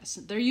just like,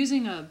 they're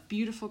using a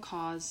beautiful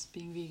cause,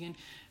 being vegan,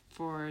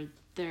 for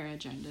their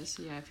agenda.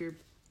 So yeah, if you're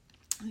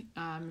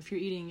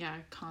eating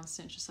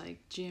constant just like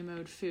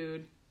GMO'd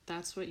food,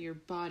 that's what your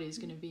body is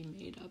going to be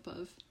made up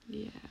of.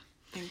 Yeah.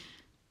 And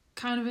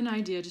kind of an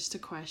idea just to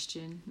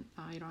question.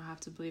 You don't have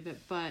to believe it,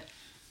 but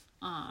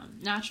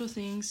natural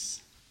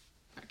things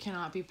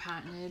cannot be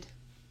patented,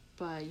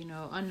 but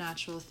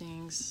unnatural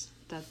things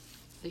that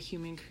the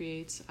human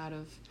creates out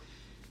of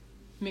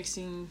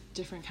mixing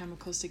different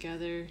chemicals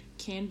together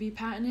can be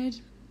patented,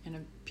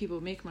 and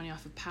people make money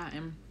off of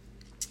patent.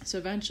 So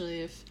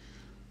eventually, if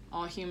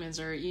all humans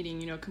are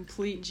eating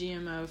complete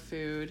GMO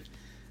food,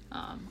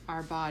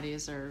 our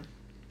bodies are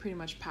pretty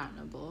much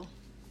patentable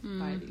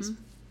by these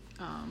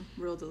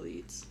world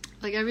elites.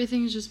 Like,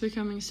 everything's just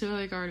becoming so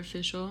like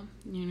artificial.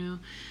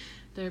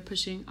 They're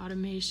pushing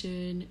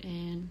automation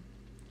and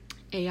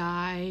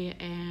AI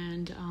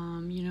and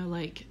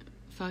like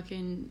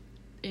fucking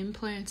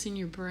implants in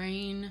your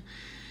brain.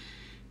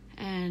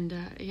 And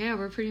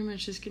we're pretty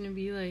much just gonna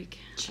be like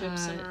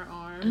chips in our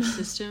arm, a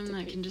system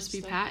that can just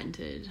be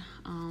patented.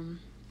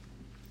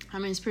 I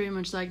mean, it's pretty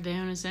much like they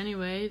own us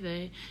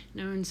anyway.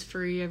 No one's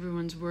free,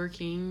 everyone's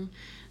working.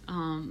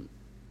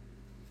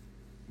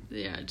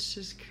 It's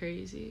just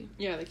crazy.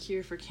 Yeah, the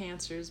cure for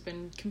cancer has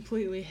been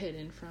completely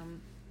hidden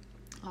from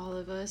all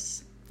of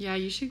us. Yeah,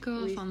 you should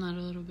go off on that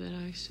a little bit,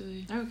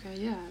 actually. Okay,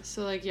 yeah.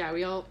 So, like,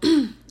 we all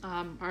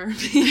are...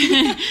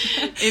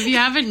 If you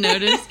haven't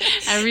noticed,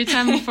 every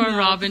time before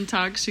Robin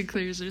talks, she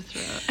clears her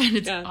throat, and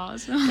it's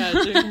awesome.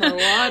 Gotta drink more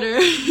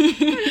water.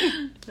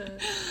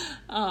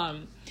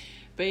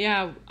 But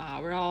yeah,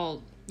 we're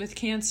all... With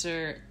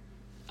cancer,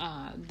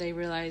 they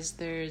realize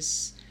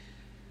there's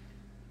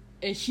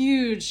a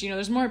huge...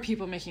 there's more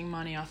people making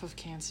money off of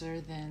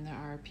cancer than there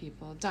are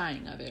people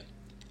dying of it.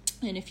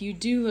 And if you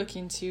do look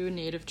into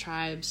native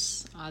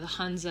tribes, the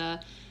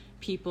Hunza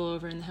people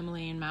over in the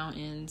Himalayan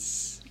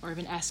mountains, or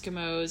even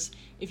Eskimos,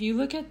 if you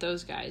look at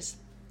those guys,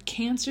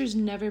 cancer's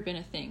never been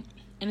a thing.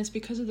 And it's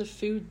because of the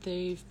food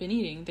they've been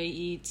eating. They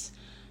eat,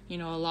 they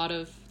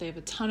have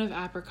a ton of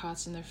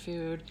apricots in their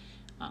food.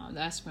 The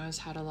Eskimos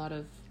had a lot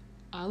of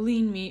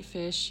lean meat,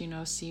 fish,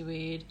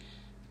 seaweed.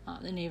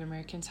 The Native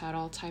Americans had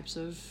all types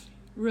of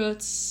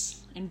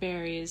roots and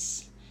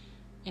berries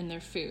in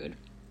their food.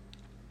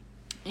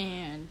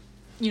 And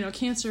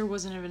cancer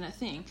wasn't even a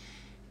thing.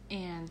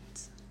 And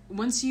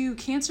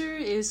cancer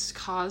is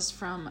caused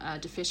from a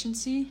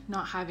deficiency,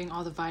 not having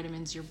all the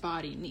vitamins your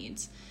body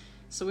needs.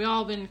 So we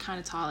all been kind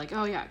of taught like,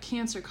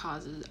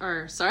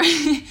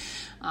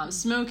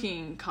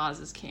 smoking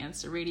causes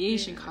cancer,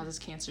 radiation causes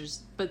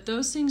cancers. But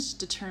those things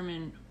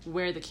determine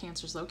where the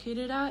cancer's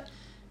located at,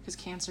 because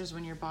cancer is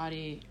when your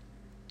body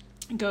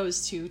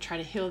goes to try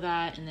to heal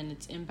that, and then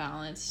it's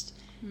imbalanced,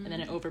 and then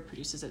it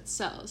overproduces its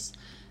cells.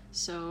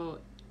 So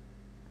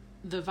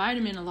the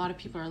vitamin a lot of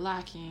people are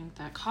lacking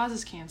that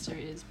causes cancer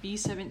is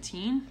B17,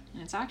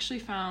 and it's actually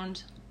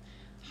found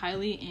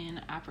highly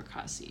in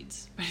apricot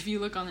seeds. But if you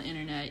look on the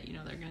internet,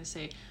 they're going to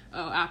say,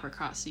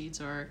 apricot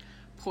seeds are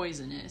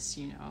poisonous,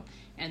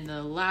 and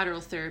the lateral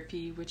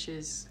therapy, which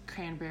is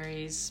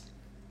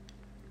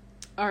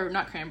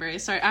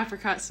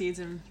apricot seeds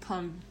and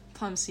plum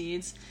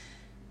seeds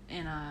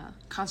in a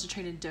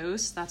concentrated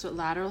dose, that's what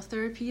lateral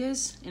therapy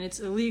is, and it's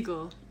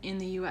illegal in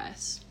the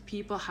US.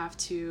 People have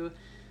to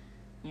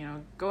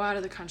go out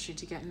of the country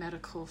to get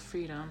medical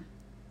freedom.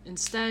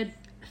 Instead,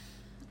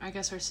 I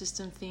guess our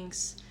system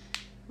thinks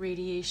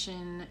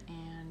radiation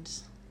and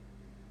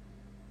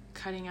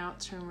cutting out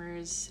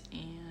tumors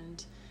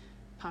and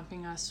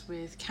pumping us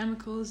with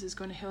chemicals is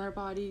going to heal our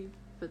body,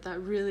 but that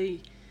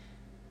really,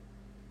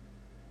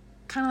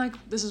 kind of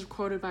like, this is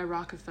quoted by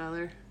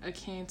Rockefeller, a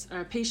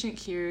patient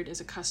cured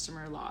is a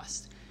customer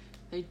lost.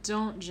 They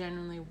don't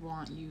genuinely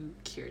want you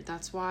cured.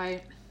 That's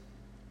why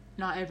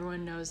not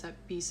everyone knows that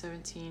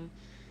B17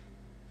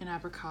 and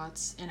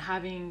apricots and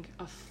having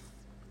a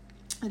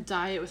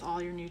diet with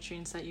all your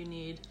nutrients that you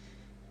need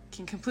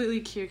can completely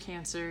cure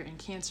cancer, and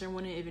cancer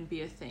wouldn't even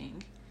be a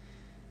thing.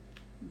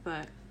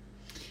 But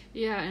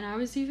yeah, and I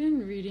was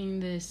even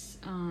reading this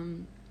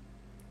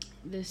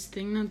this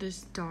thing that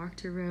this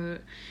doctor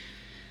wrote.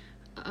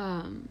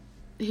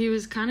 He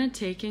was kind of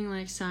taking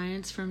like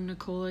science from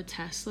Nikola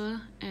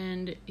Tesla,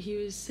 and he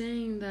was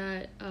saying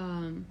that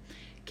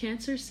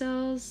cancer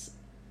cells,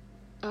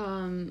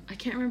 I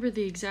can't remember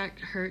the exact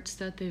hertz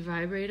that they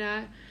vibrate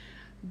at,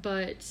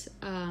 but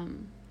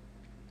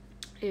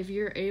if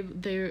you're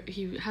able,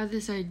 he had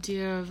this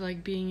idea of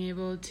like being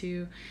able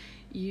to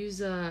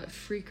use a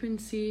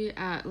frequency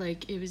at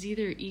like, it was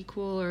either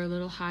equal or a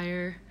little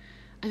higher.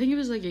 I think it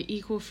was like an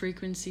equal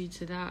frequency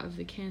to that of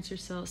the cancer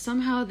cell.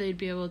 Somehow they'd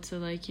be able to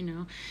like,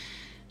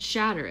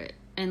 shatter it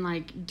and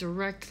like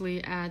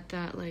directly at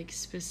that like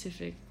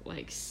specific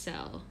like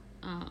cell.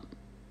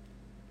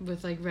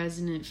 with like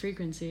resonant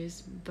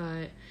frequencies,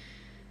 but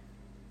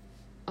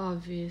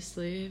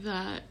obviously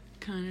that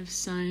kind of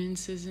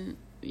science isn't,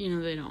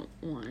 they don't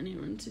want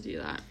anyone to do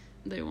that.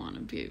 They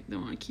want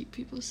to keep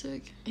people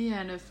sick.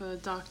 Yeah, and if a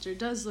doctor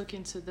does look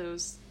into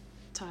those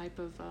type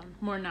of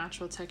more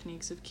natural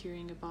techniques of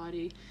curing a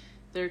body,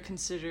 they're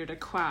considered a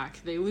quack.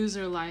 They lose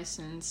their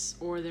license,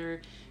 or they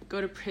go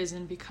to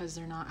prison because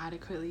they're not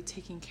adequately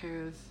taking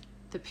care of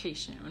the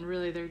patient, when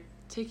really they're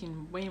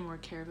taking way more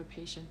care of a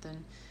patient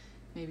than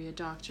maybe a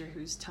doctor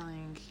who's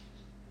telling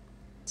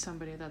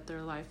somebody that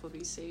their life will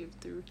be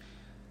saved through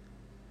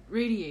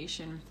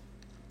radiation.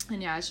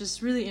 And yeah, it's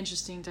just really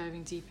interesting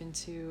diving deep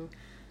into,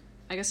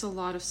 I guess, a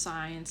lot of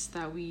science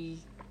that we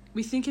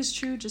think is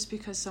true just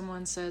because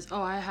someone says,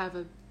 oh,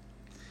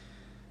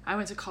 I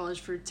went to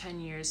college for 10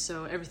 years,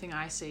 so everything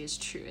I say is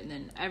true. And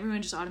then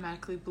everyone just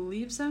automatically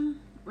believes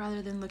them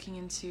rather than looking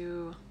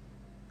into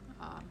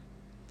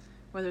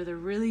whether they're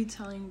really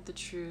telling the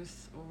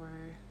truth or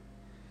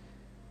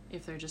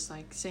if they're just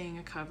like saying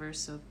a cover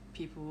so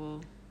people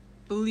will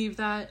believe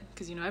that.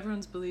 Because,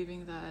 everyone's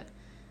believing that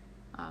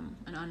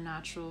an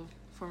unnatural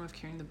form of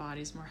curing the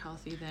body is more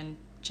healthy than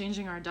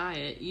changing our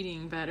diet,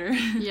 eating better.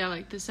 Yeah,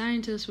 like the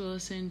scientists will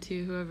listen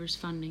to whoever's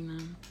funding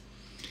them.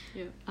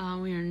 Yeah.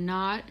 We are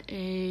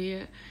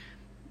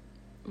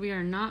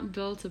not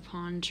built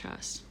upon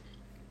trust,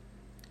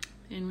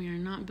 and we are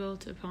not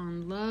built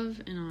upon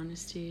love and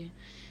honesty.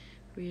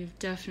 We've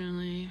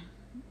definitely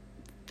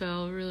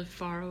fell really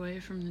far away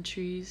from the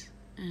trees,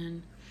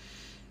 and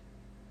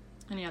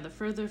yeah, the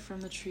further from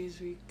the trees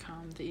we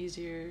come, the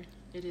easier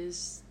it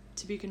is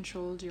to be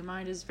controlled. Your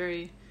mind is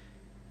very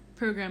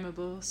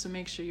programmable, so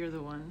make sure you're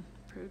the one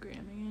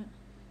programming it.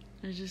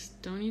 I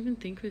just don't even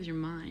think with your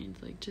mind.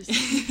 Like, just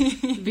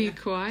be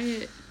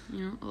quiet.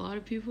 A lot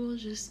of people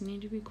just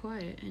need to be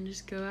quiet and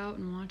just go out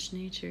and watch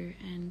nature.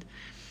 And,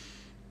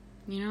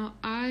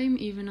 I'm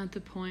even at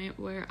the point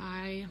where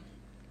I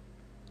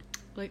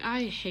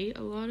hate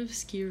a lot of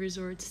ski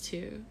resorts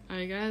too.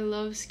 Like, I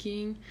love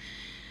skiing,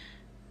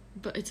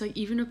 but it's like,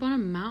 even up on a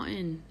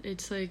mountain,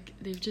 it's like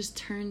they've just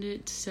turned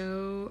it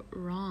so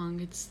wrong.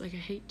 It's like, I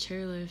hate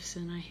chairlifts,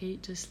 and I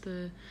hate just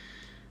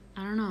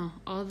I don't know,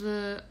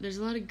 there's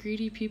a lot of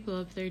greedy people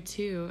up there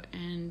too,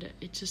 and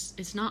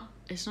it's not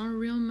a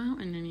real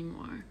mountain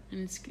anymore.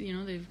 And it's,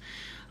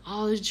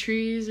 all the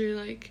trees are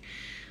like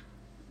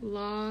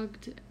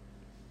logged,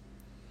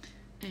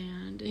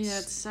 and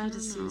it's sad to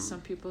see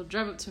some people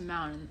drive up to a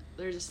mountain.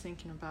 They're just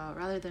thinking about,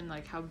 rather than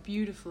like how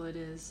beautiful it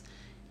is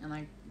and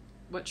like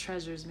what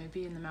treasures may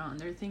be in the mountain,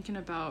 they're thinking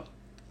about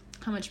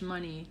how much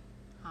money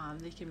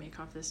they can make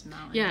off this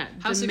mountain. Yeah,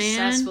 how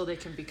successful they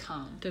can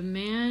become. The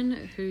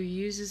man who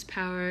uses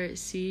power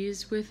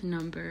sees with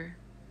number,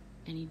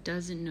 and he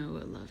doesn't know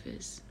what love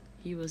is.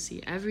 He will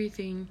see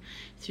everything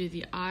through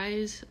the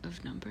eyes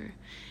of number.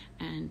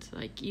 And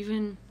like,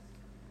 even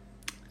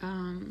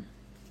Lone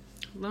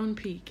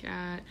Peak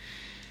at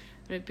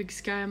Big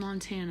Sky,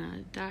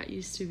 Montana, that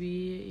used to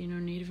be,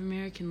 Native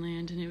American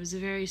land, and it was a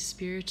very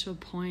spiritual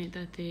point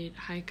that they'd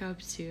hike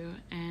up to,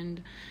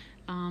 and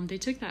they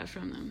took that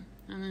from them.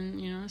 And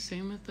then,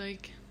 same with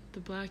like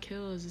the Black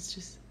Hills.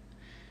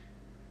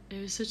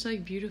 It was such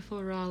like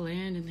beautiful raw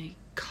land, and they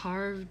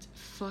carved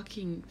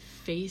fucking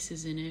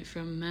faces in it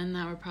from men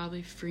that were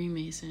probably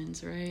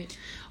Freemasons, right?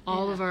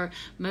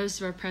 Most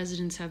of our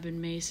presidents have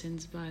been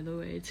Masons, by the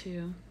way,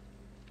 too.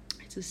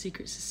 It's a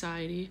secret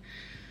society.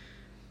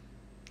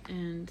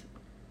 And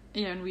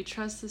we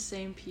trust the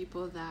same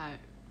people that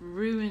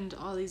ruined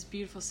all these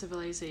beautiful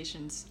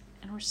civilizations,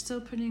 and we're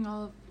still putting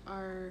all of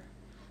our,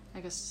 I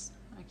guess,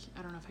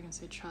 I don't know if I can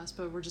say trust,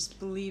 but we're just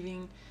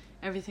believing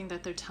everything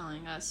that they're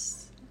telling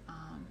us.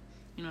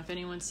 If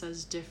anyone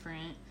says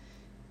different,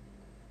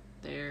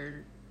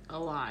 they're a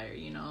liar.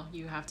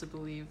 You have to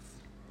believe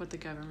what the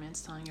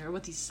government's telling you or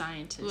what these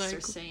scientists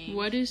are saying.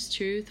 What is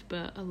truth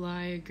but a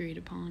lie agreed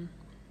upon?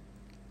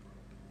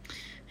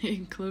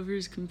 And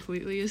Clover's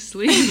completely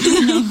asleep.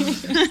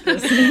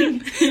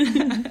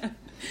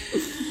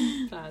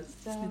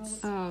 Passed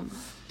out.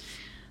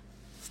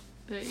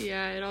 But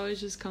yeah, it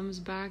always just comes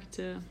back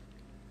to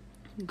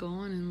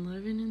going and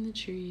living in the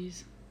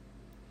trees.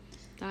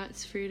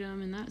 That's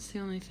freedom, and that's the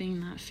only thing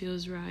that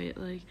feels right.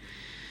 Like,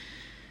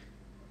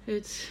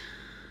 I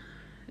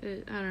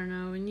don't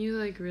know, when you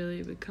like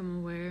really become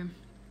aware,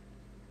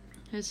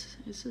 it's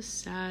a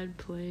sad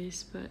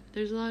place, but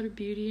there's a lot of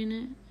beauty in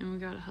it, and we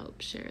gotta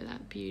help share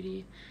that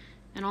beauty,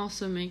 and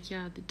also make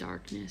the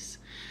darkness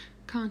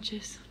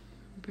conscious,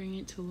 bring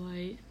it to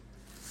light.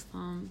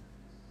 And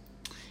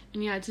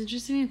it's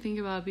interesting to think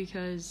about,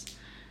 because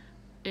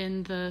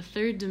in the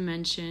third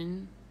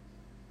dimension,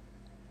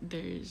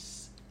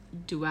 there's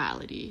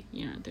duality.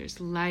 There's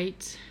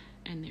light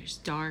and there's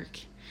dark,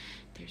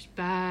 there's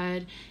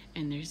bad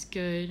and there's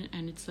good,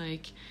 and it's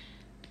like,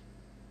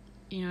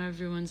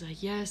 everyone's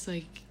like, yes,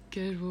 like,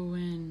 good will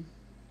win,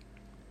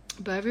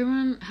 but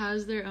everyone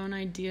has their own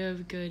idea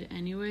of good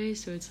anyway.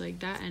 So it's like,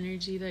 that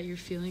energy that you're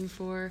feeling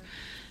for,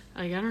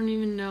 like, I don't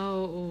even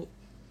know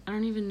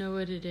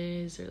what it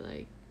is, or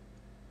like,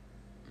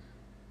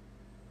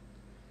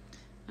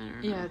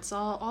 don't know. Yeah, it's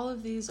all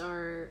of these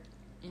are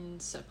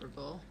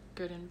inseparable,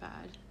 good and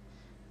bad.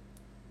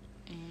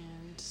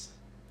 And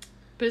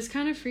but it's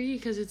kind of freaky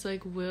because it's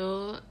like,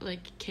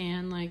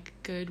 can like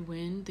good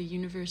win? The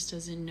universe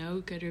doesn't know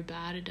good or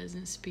bad. It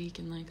doesn't speak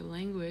in like a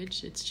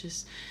language. It's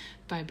just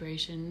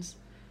vibrations.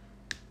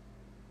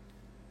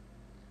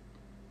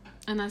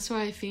 And that's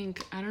why I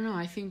think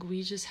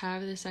we just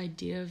have this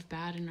idea of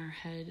bad in our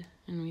head,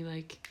 and we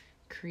like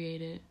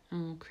create it,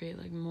 and we'll create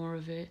like more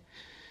of it.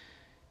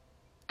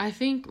 I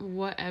think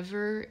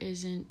whatever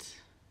isn't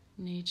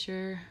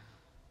nature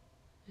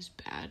is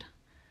bad.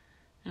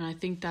 And I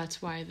think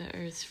that's why the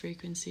Earth's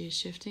frequency is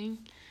shifting.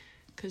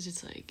 Because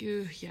it's like,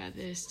 ooh, yeah,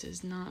 this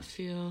does not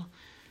feel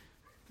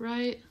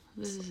right.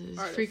 This is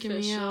freaking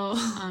me out.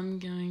 I'm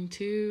going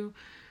to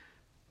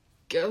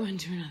go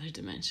into another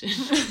dimension.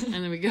 And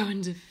then we go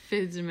into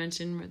fifth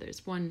dimension where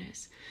there's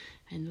oneness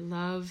and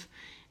love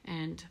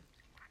and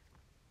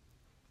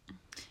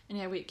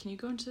yeah, wait, can you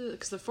go into...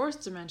 Because the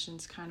fourth dimension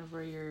is kind of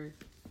where you're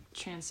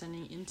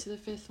transcending into the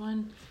fifth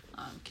one.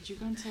 Could you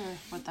go into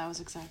what that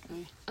was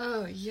exactly?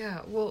 Oh,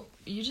 yeah. Well,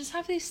 you just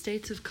have these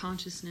states of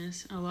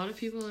consciousness. A lot of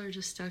people are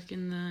just stuck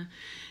in the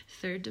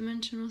third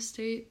dimensional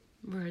state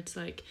where it's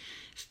like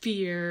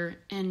fear,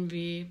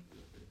 envy,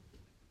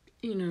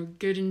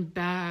 good and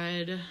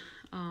bad.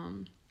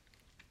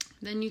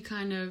 Then you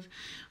kind of,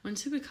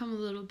 once you become a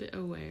little bit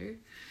aware,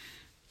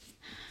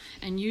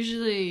 and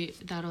usually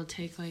that'll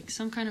take like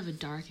some kind of a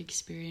dark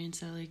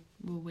experience that like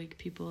will wake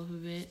people up a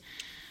bit.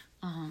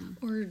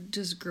 Or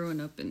just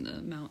growing up in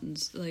the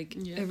mountains. Like,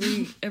 yeah.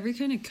 every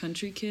kind of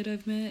country kid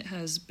I've met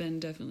has been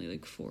definitely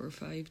like 4 or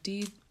 5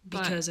 deep,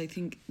 because I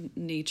think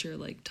nature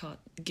like taught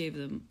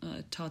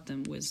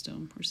them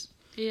wisdom.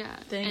 Yeah.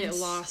 They get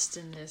lost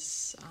in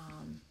this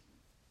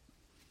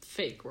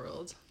fake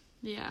world.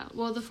 Yeah.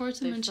 Well, the fourth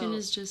dimension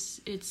is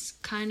just, it's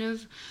kind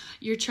of,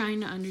 you're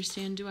trying to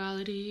understand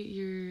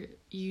duality.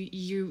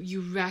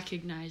 You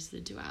recognize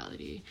the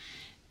duality,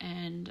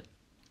 and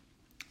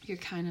you're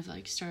kind of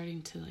like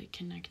starting to like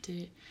connect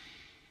it.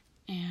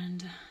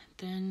 And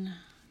then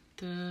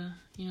the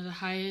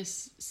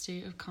highest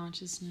state of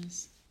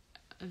consciousness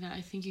that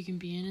I think you can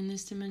be in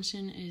this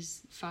dimension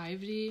is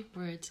 5D,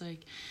 where it's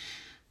like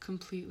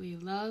completely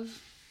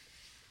love,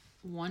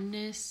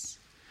 oneness,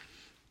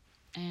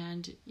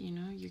 and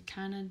you're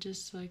kind of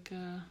just like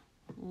a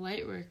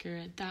light worker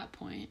at that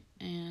point.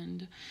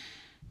 And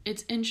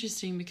it's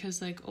interesting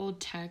because like old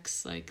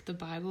texts like the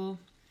Bible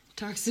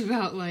talks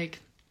about like,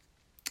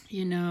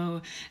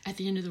 at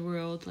the end of the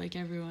world, like,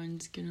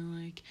 everyone's gonna,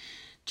 like,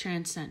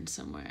 transcend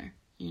somewhere,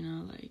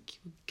 like,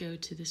 go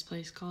to this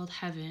place called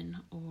heaven,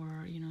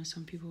 or,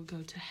 some people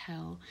go to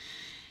hell.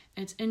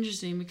 It's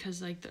interesting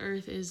because, like, the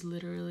earth is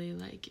literally,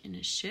 like, in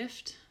a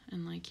shift,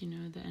 and, like,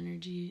 the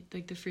energy,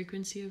 like, the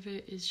frequency of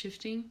it is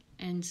shifting,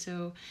 and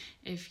so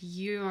if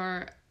you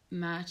are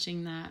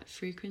matching that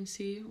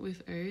frequency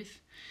with earth,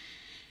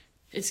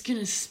 it's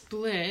gonna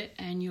split,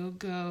 and you'll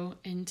go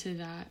into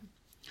that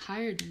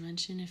higher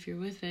dimension if you're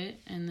with it,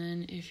 and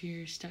then if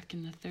you're stuck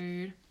in the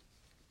third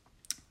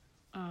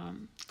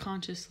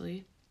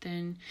consciously,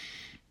 then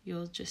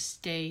you'll just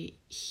stay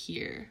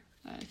here,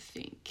 I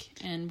think,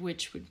 and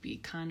which would be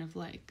kind of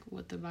like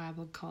what the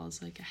Bible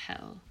calls like a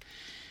hell.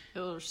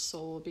 Your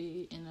soul will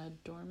be in a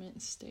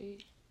dormant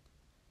state.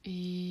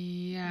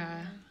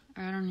 Yeah.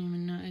 I don't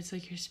even know. It's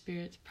like your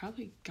spirit's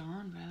probably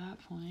gone by that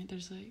point.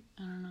 There's like,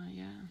 I don't know,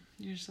 yeah,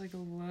 you're just like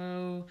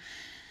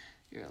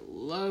you're a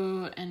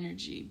low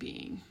energy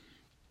being.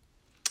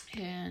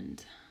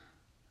 And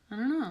I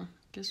don't know.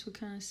 Guess we'll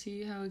kind of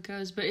see how it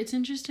goes. But it's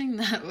interesting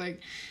that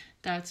like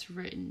that's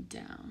written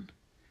down.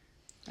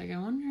 Like, I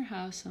wonder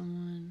how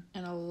someone...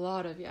 And a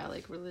lot of,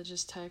 like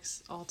religious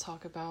texts all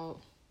talk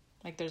about,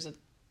 like, there's a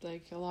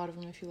lot of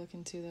them, if you look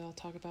into, they'll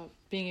talk about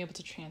being able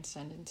to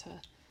transcend into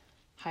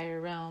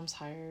higher realms,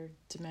 higher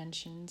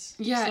dimensions.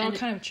 Yeah. So all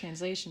kind of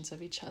translations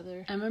of each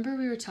other. I remember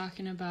we were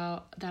talking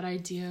about that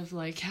idea of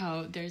like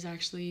how there's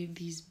actually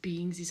these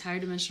beings, these higher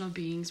dimensional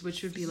beings,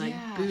 which would be like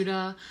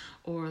Buddha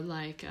or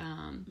like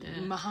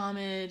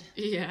Muhammad.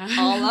 Yeah.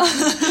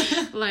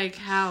 Allah. Like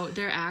how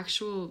they're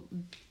actual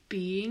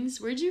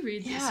beings. Where'd you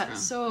read this from? Yeah,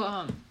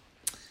 so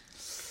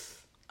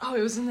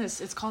it was in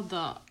this. It's called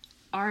The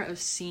Art of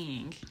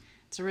Seeing.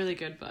 It's a really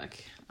good book.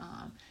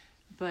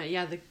 But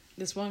yeah,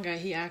 this one guy,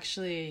 he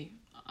actually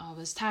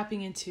was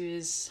tapping into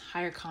his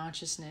higher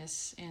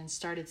consciousness and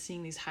started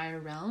seeing these higher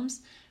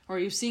realms, or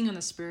he was seeing on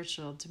the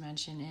spiritual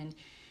dimension, and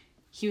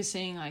he was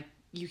saying like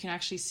you can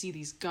actually see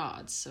these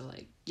gods. So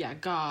like, yeah,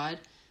 God,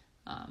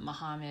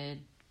 Muhammad,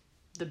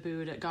 the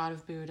Buddha, God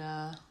of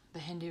Buddha, the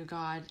Hindu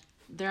God,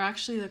 they're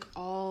actually like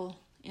all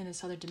in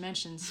this other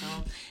dimension. So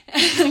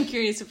I'm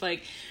curious if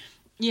like,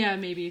 yeah,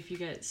 maybe if you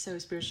get so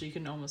spiritual, you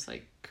can almost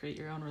like create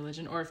your own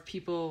religion, or if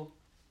people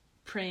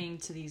praying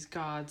to these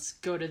gods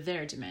go to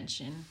their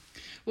dimension.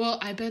 Well,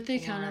 I bet they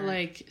kind of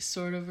like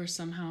sort of were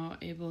somehow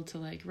able to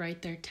like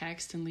write their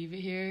text and leave it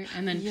here,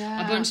 and then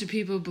a bunch of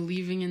people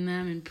believing in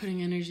them and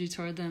putting energy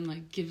toward them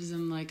like gives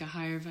them like a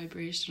higher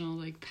vibrational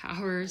like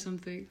power or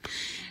something.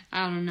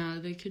 I don't know.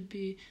 They could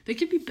be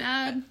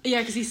bad. Yeah,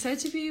 because he said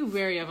to be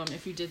wary of them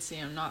if you did see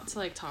him, not to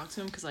like talk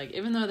to him, because like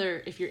even though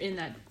if you're in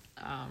that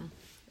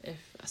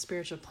if a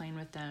spiritual plane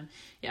with them,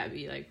 yeah,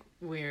 be like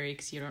wary,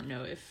 because you don't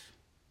know if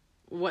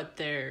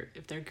they're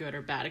good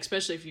or bad,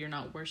 especially if you're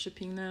not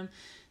worshiping them,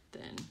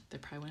 then they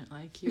probably wouldn't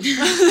like you.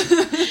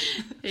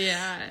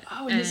 Yeah.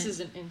 Oh, and this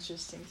is an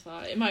interesting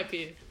thought. It might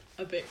be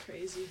a bit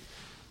crazy,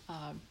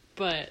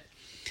 but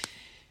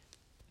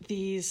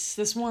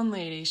this one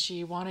lady,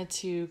 she wanted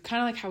to,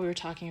 kind of like how we were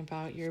talking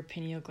about your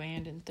pineal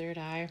gland and third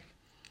eye,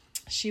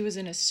 she was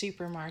in a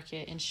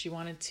supermarket and she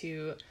wanted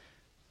to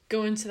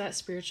go into that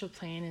spiritual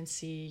plane and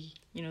see,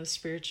 the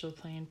spiritual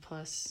plane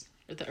plus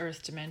the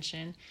earth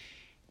dimension.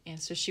 And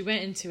so she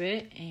went into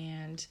it,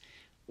 and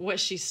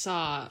what she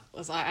saw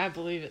was, I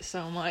believe it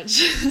so much.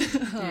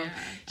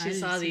 She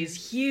saw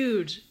these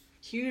huge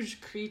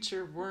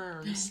creature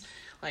worms,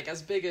 like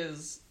as big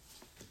as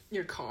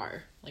your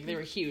car. Like they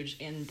were huge,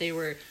 and they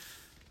were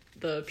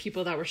the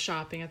people that were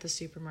shopping at the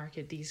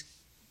supermarket. These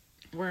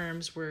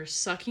worms were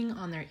sucking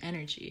on their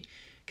energy,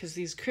 because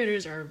these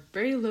critters are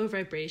very low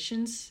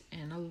vibrations,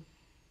 and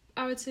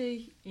I would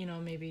say,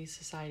 maybe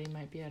society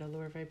might be at a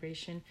lower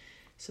vibration.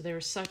 So they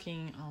were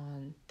sucking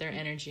on their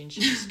energy, and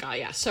she just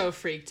got so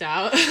freaked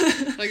out.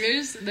 Like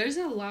there's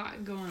a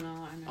lot going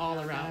on all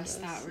around us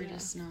that we're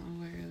just not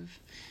aware of,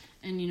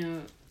 and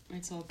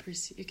it's all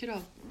it could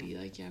all be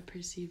like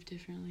perceived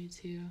differently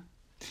too.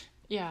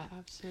 Yeah,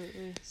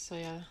 absolutely. So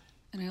yeah,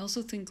 and I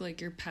also think like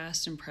your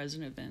past and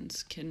present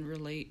events can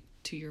relate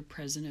to your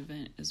present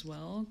event as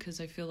well, because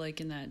I feel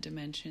like in that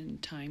dimension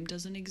time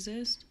doesn't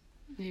exist.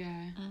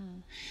 Yeah.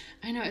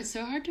 I know, it's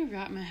so hard to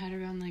wrap my head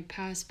around like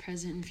past,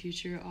 present, and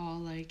future all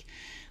like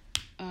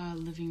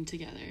living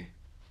together.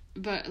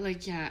 But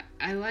like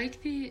I like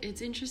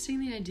it's interesting,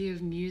 the idea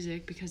of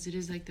music, because it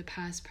is like the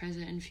past,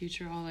 present, and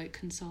future all like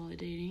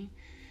consolidating,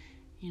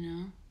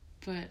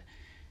 but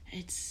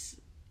it's,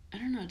 I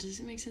don't know, does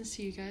it make sense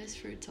to you guys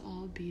for it to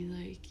all be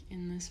like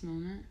in this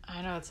moment?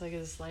 I know, it's like,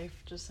 is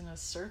life just in a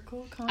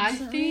circle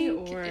constantly? I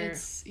think or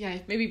it's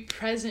maybe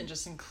present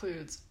just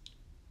includes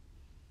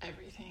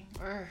everything,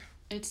 or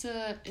it's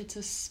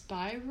a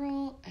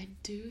spiral. I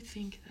do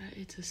think that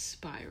it's a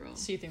spiral.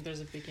 So you think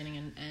there's a beginning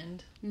and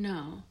end?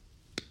 No,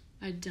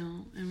 I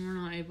don't, and we're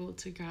not able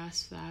to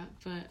grasp that.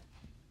 But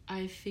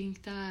I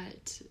think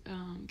that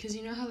because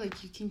you know how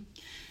like you can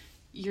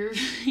your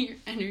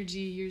energy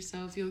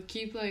yourself,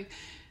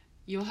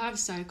 you'll have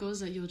cycles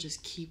that you'll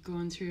just keep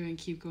going through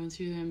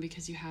them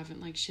because you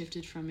haven't like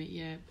shifted from it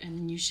yet, and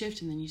then you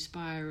shift and then you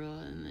spiral,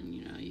 and then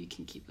you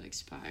can keep like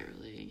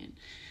spiraling. And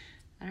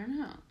I don't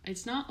know.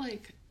 It's not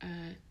like,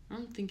 I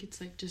don't think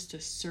it's like just a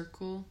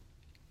circle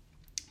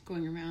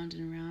going around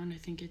and around. I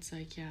think it's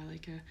like,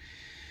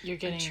 you're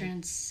getting a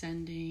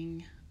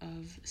transcending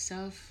of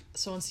self.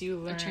 So once you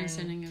learn a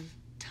transcending of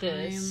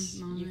time, this,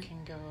 moment, you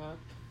can go up.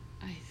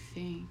 I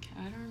think.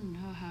 I don't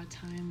know how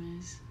time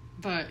is.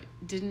 But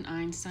didn't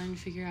Einstein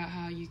figure out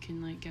how you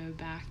can like go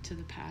back to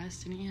the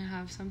past? Didn't he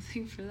have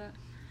something for that?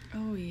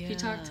 Oh, yeah. He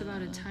talked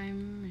about a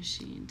time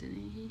machine,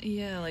 didn't he?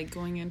 Yeah, like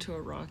going into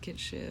a rocket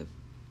ship.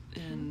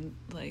 And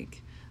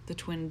like the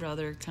twin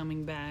brother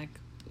coming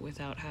back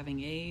without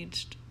having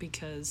aged,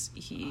 because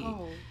he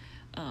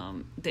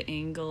the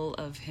angle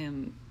of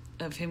him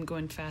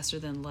going faster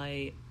than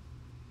light,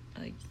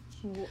 like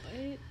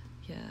what?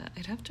 Yeah,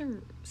 I'd have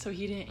to. So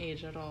he didn't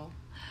age at all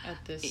at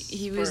this.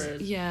 He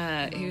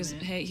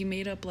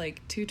made up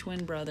like two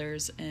twin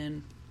brothers,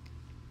 and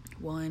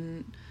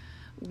one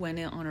went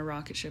on a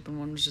rocket ship and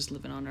one was just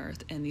living on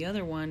Earth, and the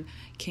other one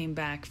came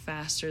back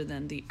faster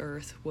than the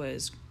Earth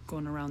was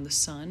going around the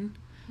sun.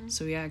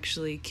 So he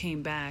actually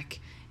came back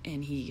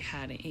and he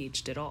hadn't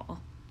aged at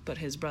all, but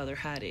his brother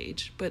had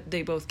aged. But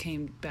they both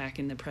came back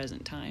in the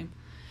present time,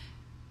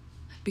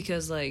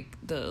 because like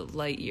the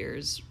light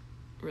years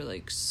were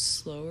like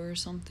slower or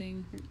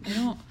something. I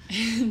don't.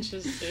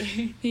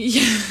 Interesting.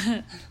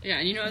 Yeah. Yeah,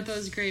 and you know what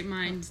those great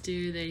minds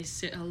do? They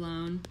sit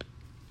alone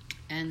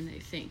and they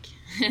think,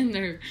 and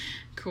they're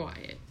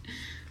quiet,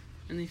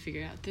 and they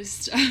figure out this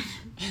stuff.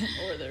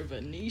 Or they're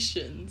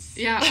Venetians.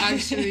 Yeah,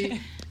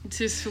 actually,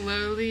 to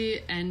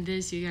slowly end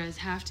this, you guys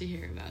have to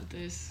hear about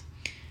this.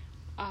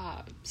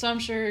 So I'm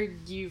sure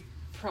you've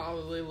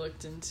probably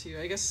looked into,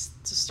 I guess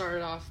to start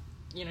it off,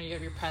 you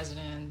have your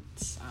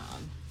presidents,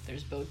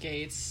 there's Bill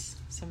Gates,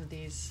 some of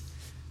these,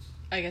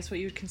 I guess what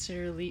you would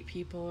consider elite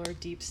people or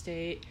deep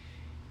state.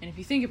 And if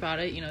you think about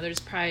it, there's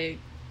probably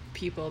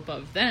people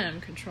above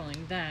them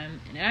controlling them,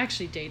 and it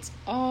actually dates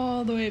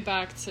all the way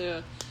back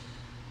to,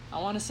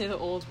 I want to say the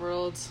old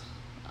world,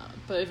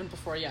 but even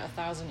before,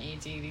 1000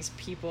 AD, these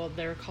people,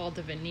 they're called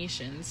the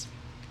Venetians.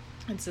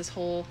 It's this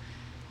whole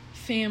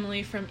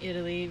family from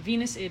Italy,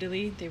 Venus,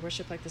 Italy. They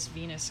worship like this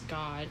Venus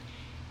god,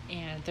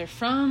 and they're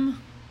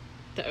from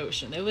the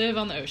ocean. They live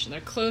on the ocean.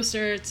 They're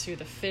closer to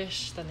the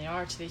fish than they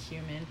are to the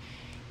human.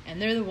 And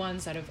they're the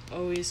ones that have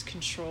always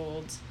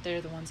controlled.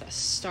 They're the ones that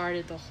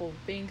started the whole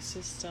bank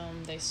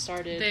system. They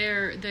started...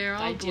 They're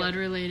all blood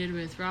related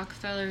with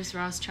Rockefellers,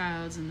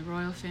 Rothschilds, and the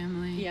royal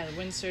family. Yeah, the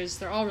Windsors.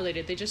 They're all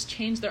related. They just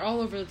changed... They're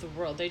all over the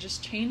world. They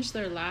just changed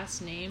their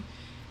last name.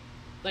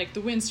 Like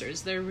the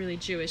Windsors, they're really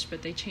Jewish,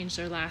 but they changed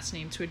their last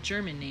name to a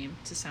German name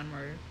to sound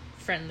more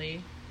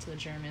friendly to the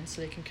Germans,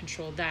 so they can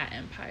control that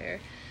empire.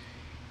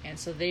 And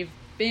so they've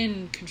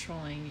been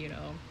controlling, you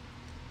know,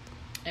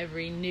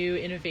 every new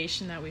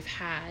innovation that we've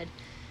had,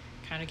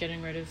 kind of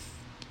getting rid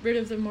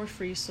of the more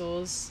free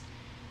souls.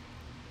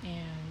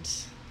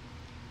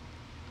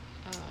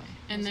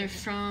 And they're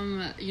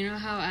from, you know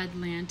how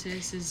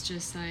Atlantis is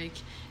just like,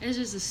 it's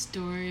just a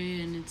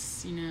story and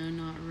it's, you know,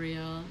 not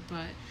real,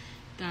 but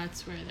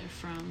that's where they're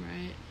from,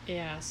 right?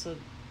 Yeah, so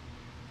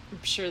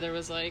I'm sure there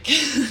was like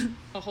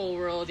a whole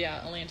world,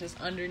 Atlantis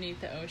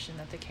underneath the ocean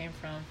that they came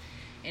from.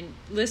 And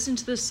listen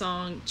to the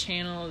song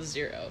Channel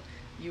Zero.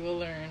 You will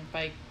learn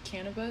by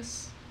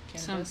Cannabis.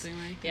 Something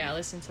like that. Yeah,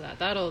 listen to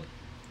that.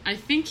 I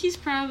think he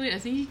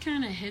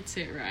kind of hits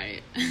it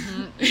right.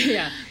 Mm-hmm.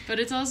 Yeah. But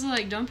it's also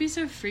like, don't be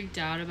so freaked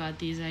out about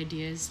these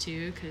ideas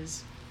too,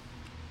 because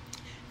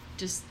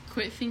just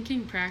quit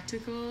thinking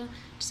practical.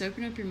 Just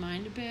open up your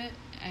mind a bit,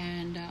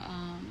 and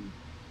I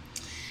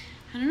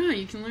don't know,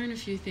 you can learn a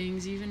few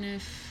things even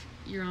if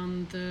you're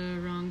on the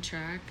wrong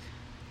track.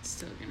 It's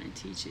still gonna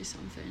teach you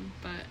something.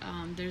 But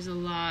there's a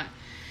lot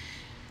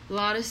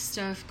of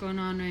stuff going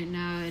on right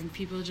now, and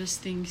people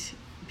just think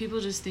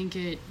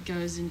it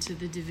goes into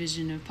the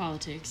division of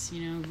politics,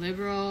 you know,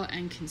 liberal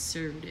and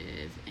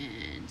conservative,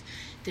 and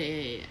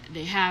they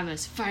have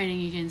us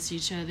fighting against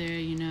each other,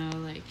 you know,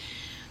 like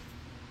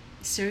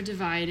so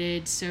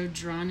divided, so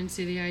drawn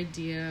into the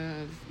idea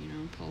of, you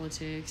know,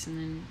 politics. And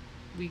then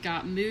we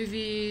got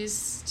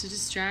movies to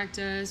distract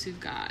us, we've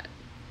got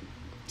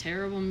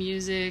terrible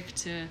music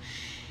to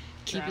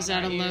keep us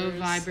at a low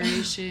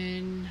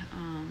vibration.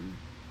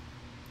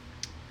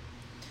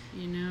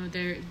 You know,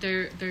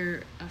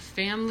 they're a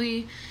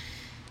family.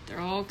 They're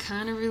all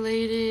kind of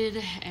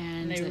related,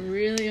 and they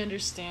really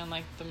understand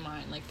like the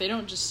mind. Like they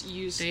don't just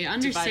use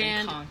divide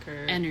and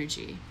conquer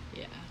energy.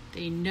 Yeah,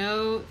 they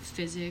know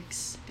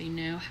physics. They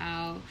know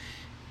how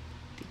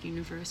the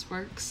universe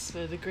works.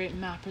 They're the great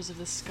mappers of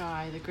the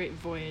sky, the great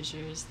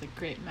voyagers, the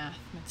great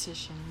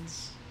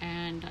mathematicians.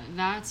 And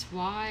that's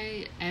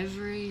why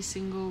every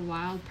single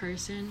wild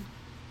person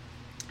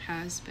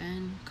has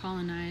been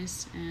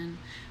colonized and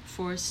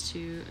forced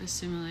to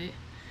assimilate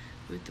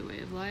with the way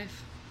of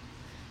life.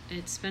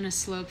 It's been a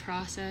slow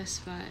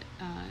process, but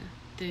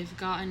they've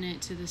gotten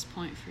it to this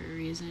point for a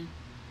reason.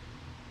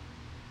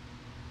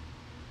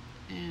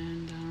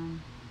 And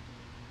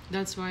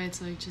that's why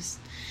it's like, just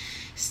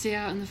stay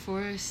out in the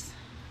forest.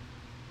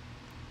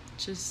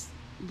 Just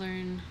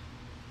learn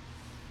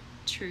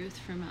truth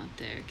from out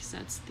there, because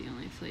that's the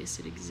only place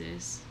it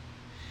exists.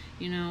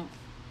 You know,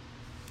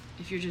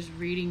 if you're just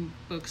reading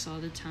books all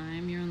the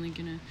time, you're only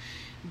gonna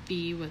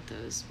be what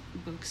those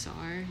books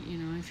are. You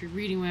know, if you're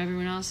reading what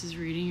everyone else is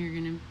reading, you're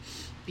gonna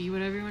be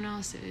what everyone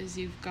else is.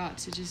 You've got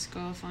to just go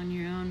off on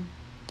your own,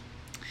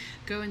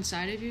 go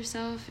inside of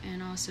yourself,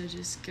 and also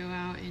just go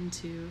out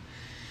into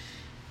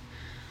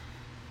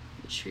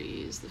the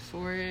trees, the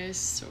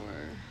forests,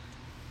 or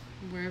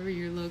wherever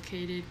you're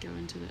located. Go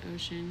into the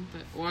ocean,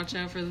 but watch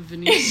out for the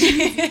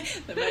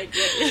Venetians. They might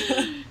get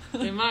you.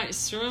 They might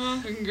swim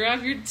up and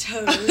grab your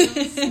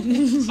toes. Bring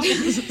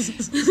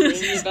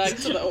you back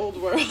to the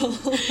old world.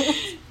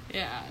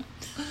 Yeah.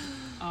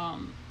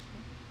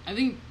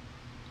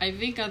 I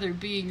think other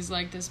beings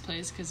like this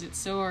place because it's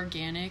so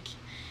organic,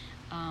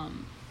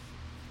 and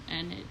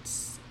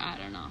it's, I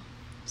don't know,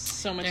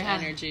 so much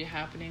energy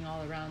happening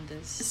all around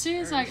this. So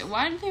it's like,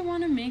 why did they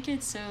want to make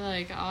it so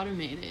like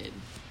automated?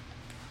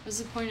 What's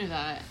the point of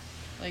that?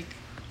 Like,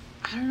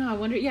 I don't know. I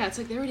wonder. Yeah, it's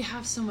like they already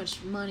have so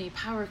much money,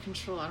 power,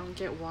 control. I don't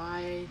get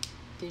why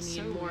they need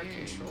so more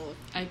weird. control of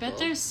people. I bet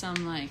there's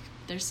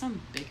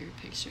some bigger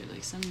picture,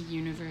 like some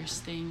universe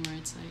thing where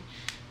it's like,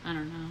 I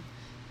don't know.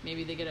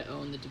 Maybe they get to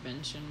own the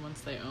dimension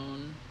once they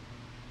own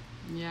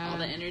all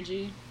the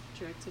energy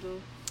directed.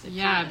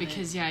 Yeah,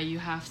 because you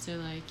have to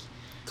like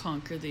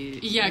conquer the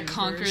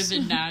conquer the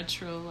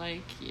natural,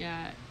 like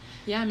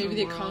maybe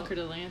they conquered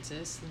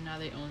Atlantis and now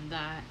they own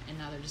that, and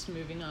now they're just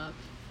moving up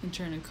and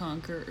trying to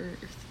conquer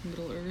Earth,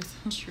 Middle Earth.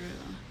 True.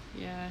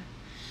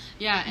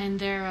 Yeah, and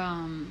they're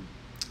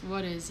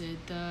what is it?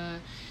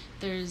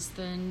 There's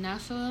the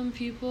Nephilim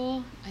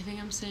people. I think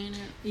I'm saying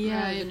it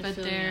right, but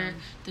they're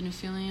the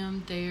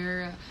Nephilim.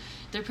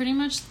 They're pretty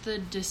much the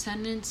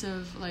descendants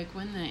of like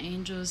when the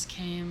angels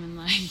came and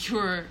like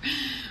were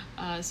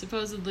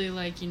supposedly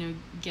like, you know,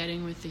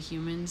 getting with the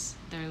humans.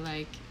 They're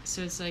like,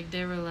 so it's like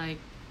they were like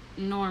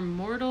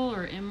mortal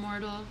or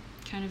immortal,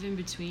 kind of in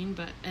between,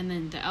 and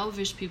then the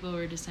elvish people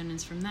were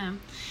descendants from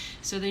them,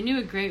 so they knew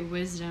a great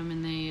wisdom,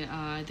 and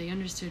they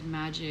understood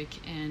magic,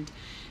 and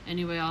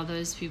anyway, all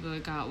those people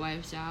got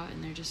wiped out,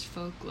 and they're just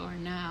folklore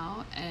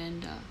now.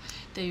 And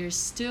they are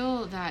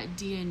still that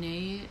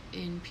DNA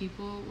in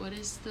people. What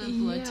is the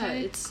blood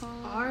type it's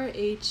called?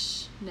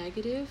 RH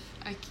negative.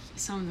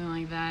 Something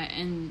like that.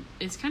 And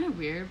it's kind of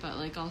weird, but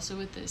like also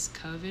with this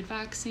COVID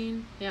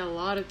vaccine. Yeah, a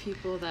lot of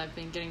people that have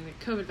been getting the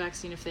COVID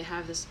vaccine, if they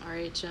have this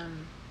RH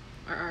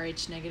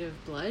negative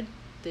blood,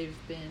 they've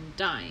been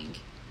dying.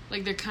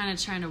 Like they're kind of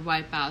trying to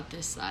wipe out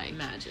this like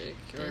magic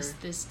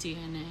this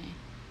DNA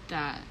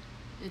that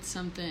it's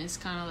something. It's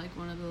kind of like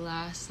one of the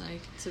last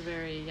like. It's a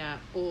very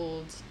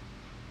old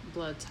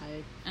blood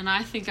type. And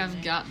I think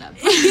I've got that.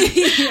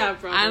 Yeah,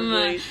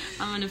 probably.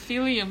 I'm an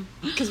Nephilium.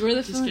 Because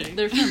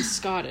they're from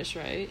Scottish,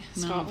 right?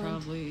 No, Scotland?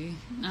 Probably.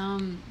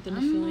 The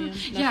Nephilium.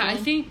 Yeah, I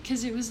think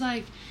because it was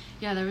like,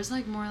 there was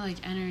like more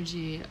like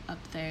energy up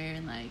there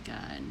in like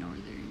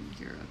northern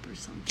Europe or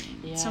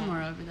something,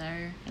 somewhere over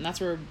there. And that's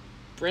where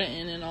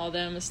Britain and all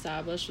them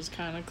established, was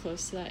kind of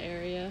close to that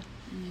area.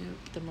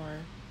 Yep. The more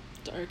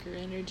darker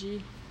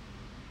energy.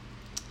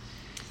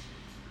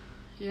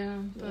 Yeah,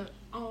 but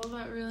all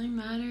that really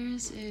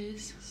matters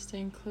is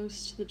staying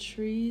close to the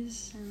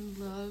trees and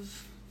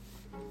love,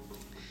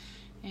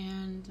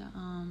 and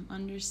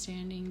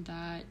understanding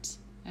that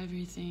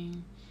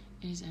everything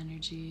is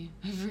energy,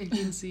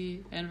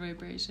 frequency, and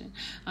vibration.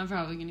 I'm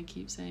probably gonna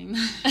keep saying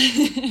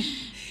that.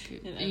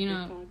 You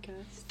know,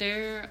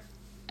 podcast.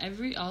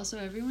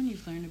 Everyone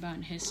you've learned about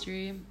in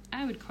history,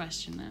 I would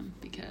question them,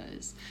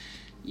 because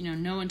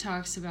no one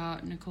talks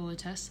about Nikola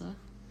Tesla,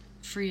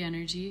 free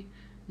energy.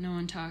 No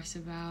one talks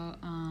about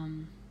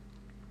who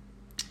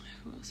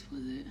else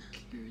was it?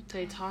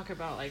 They talk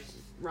about like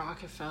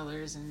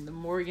Rockefellers and the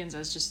Morgans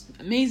as just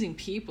amazing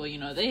people.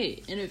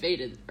 They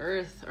innovated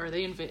Earth, or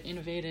they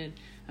innovated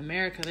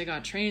America. They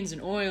got trains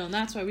and oil, and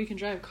that's why we can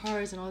drive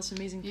cars and all this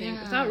amazing thing,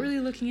 without really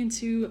looking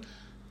into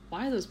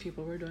why those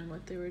people were doing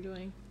what they were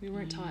doing. We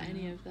weren't taught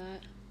any of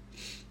that.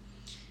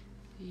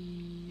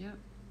 Yep.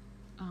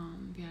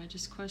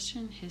 Just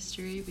question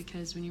history,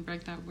 because when you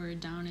break that word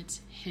down,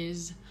 it's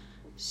his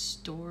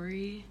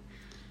story.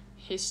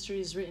 History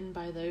is written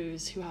by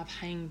those who have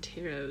hanged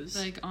heroes.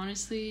 Like,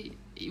 honestly,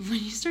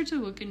 when you start to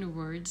look into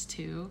words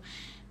too,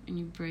 and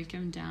you break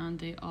them down,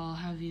 they all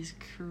have these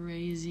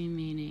crazy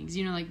meanings.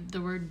 Like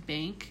the word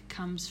bank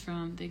comes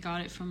from, they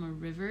got it from a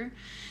river,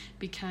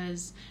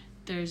 because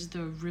there's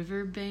the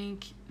river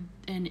bank,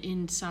 and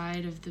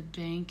inside of the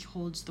bank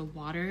holds the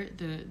water,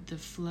 the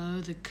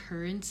flow, the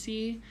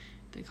currency.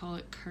 They call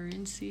it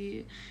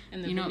currency.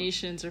 And the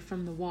Venetians are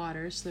from the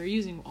water, so they're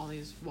using all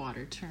these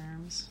water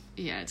terms.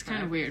 Yeah, it's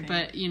kind of weird,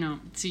 but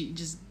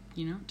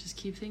just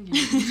keep thinking.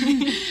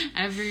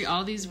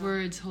 All these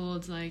words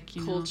hold like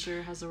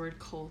culture has the word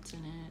cult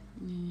in it.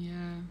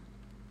 Yeah.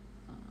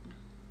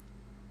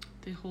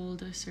 They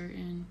hold a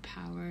certain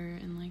power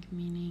and like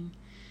meaning,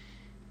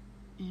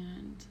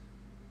 and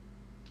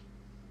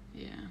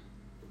yeah.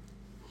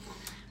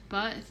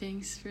 But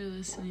thanks for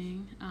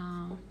listening.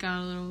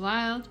 Got a little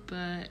wild,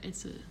 but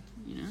it's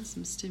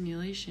some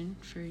stimulation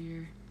for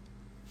your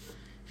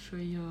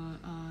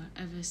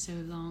ever so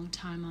long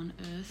time on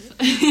Earth.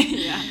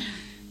 Yeah,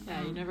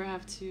 you never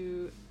have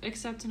to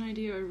accept an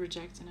idea or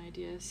reject an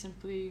idea.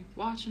 Simply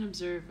watch and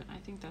observe, and I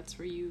think that's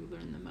where you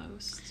learn the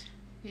most.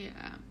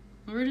 Yeah,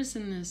 we're just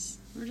in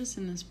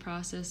this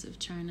process of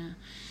trying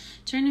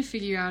to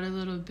figure out a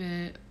little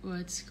bit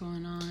what's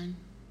going on,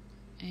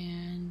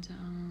 and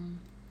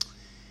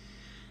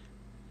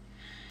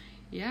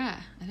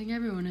yeah, I think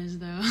everyone is,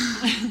 though.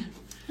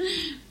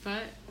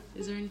 But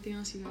is there anything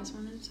else you guys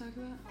wanted to talk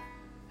about?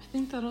 I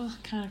think that'll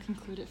kind of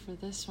conclude it for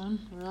this one.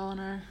 We're all on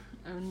our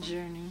own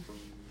journey.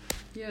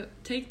 Yep.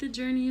 Take the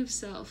journey of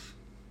self.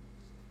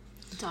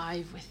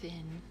 Dive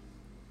within.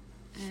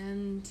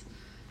 And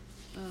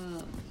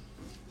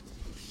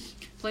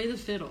play the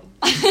fiddle.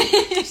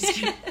 Just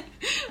kidding.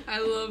 I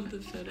love the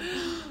fiddle.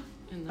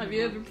 Have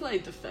you ever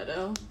played the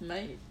fiddle,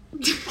 mate?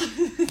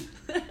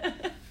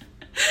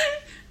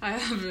 I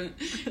haven't.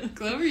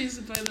 Clover used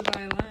to play the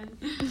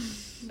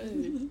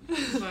violin.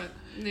 But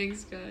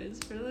thanks, guys,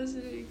 for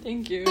listening.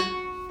 Thank you.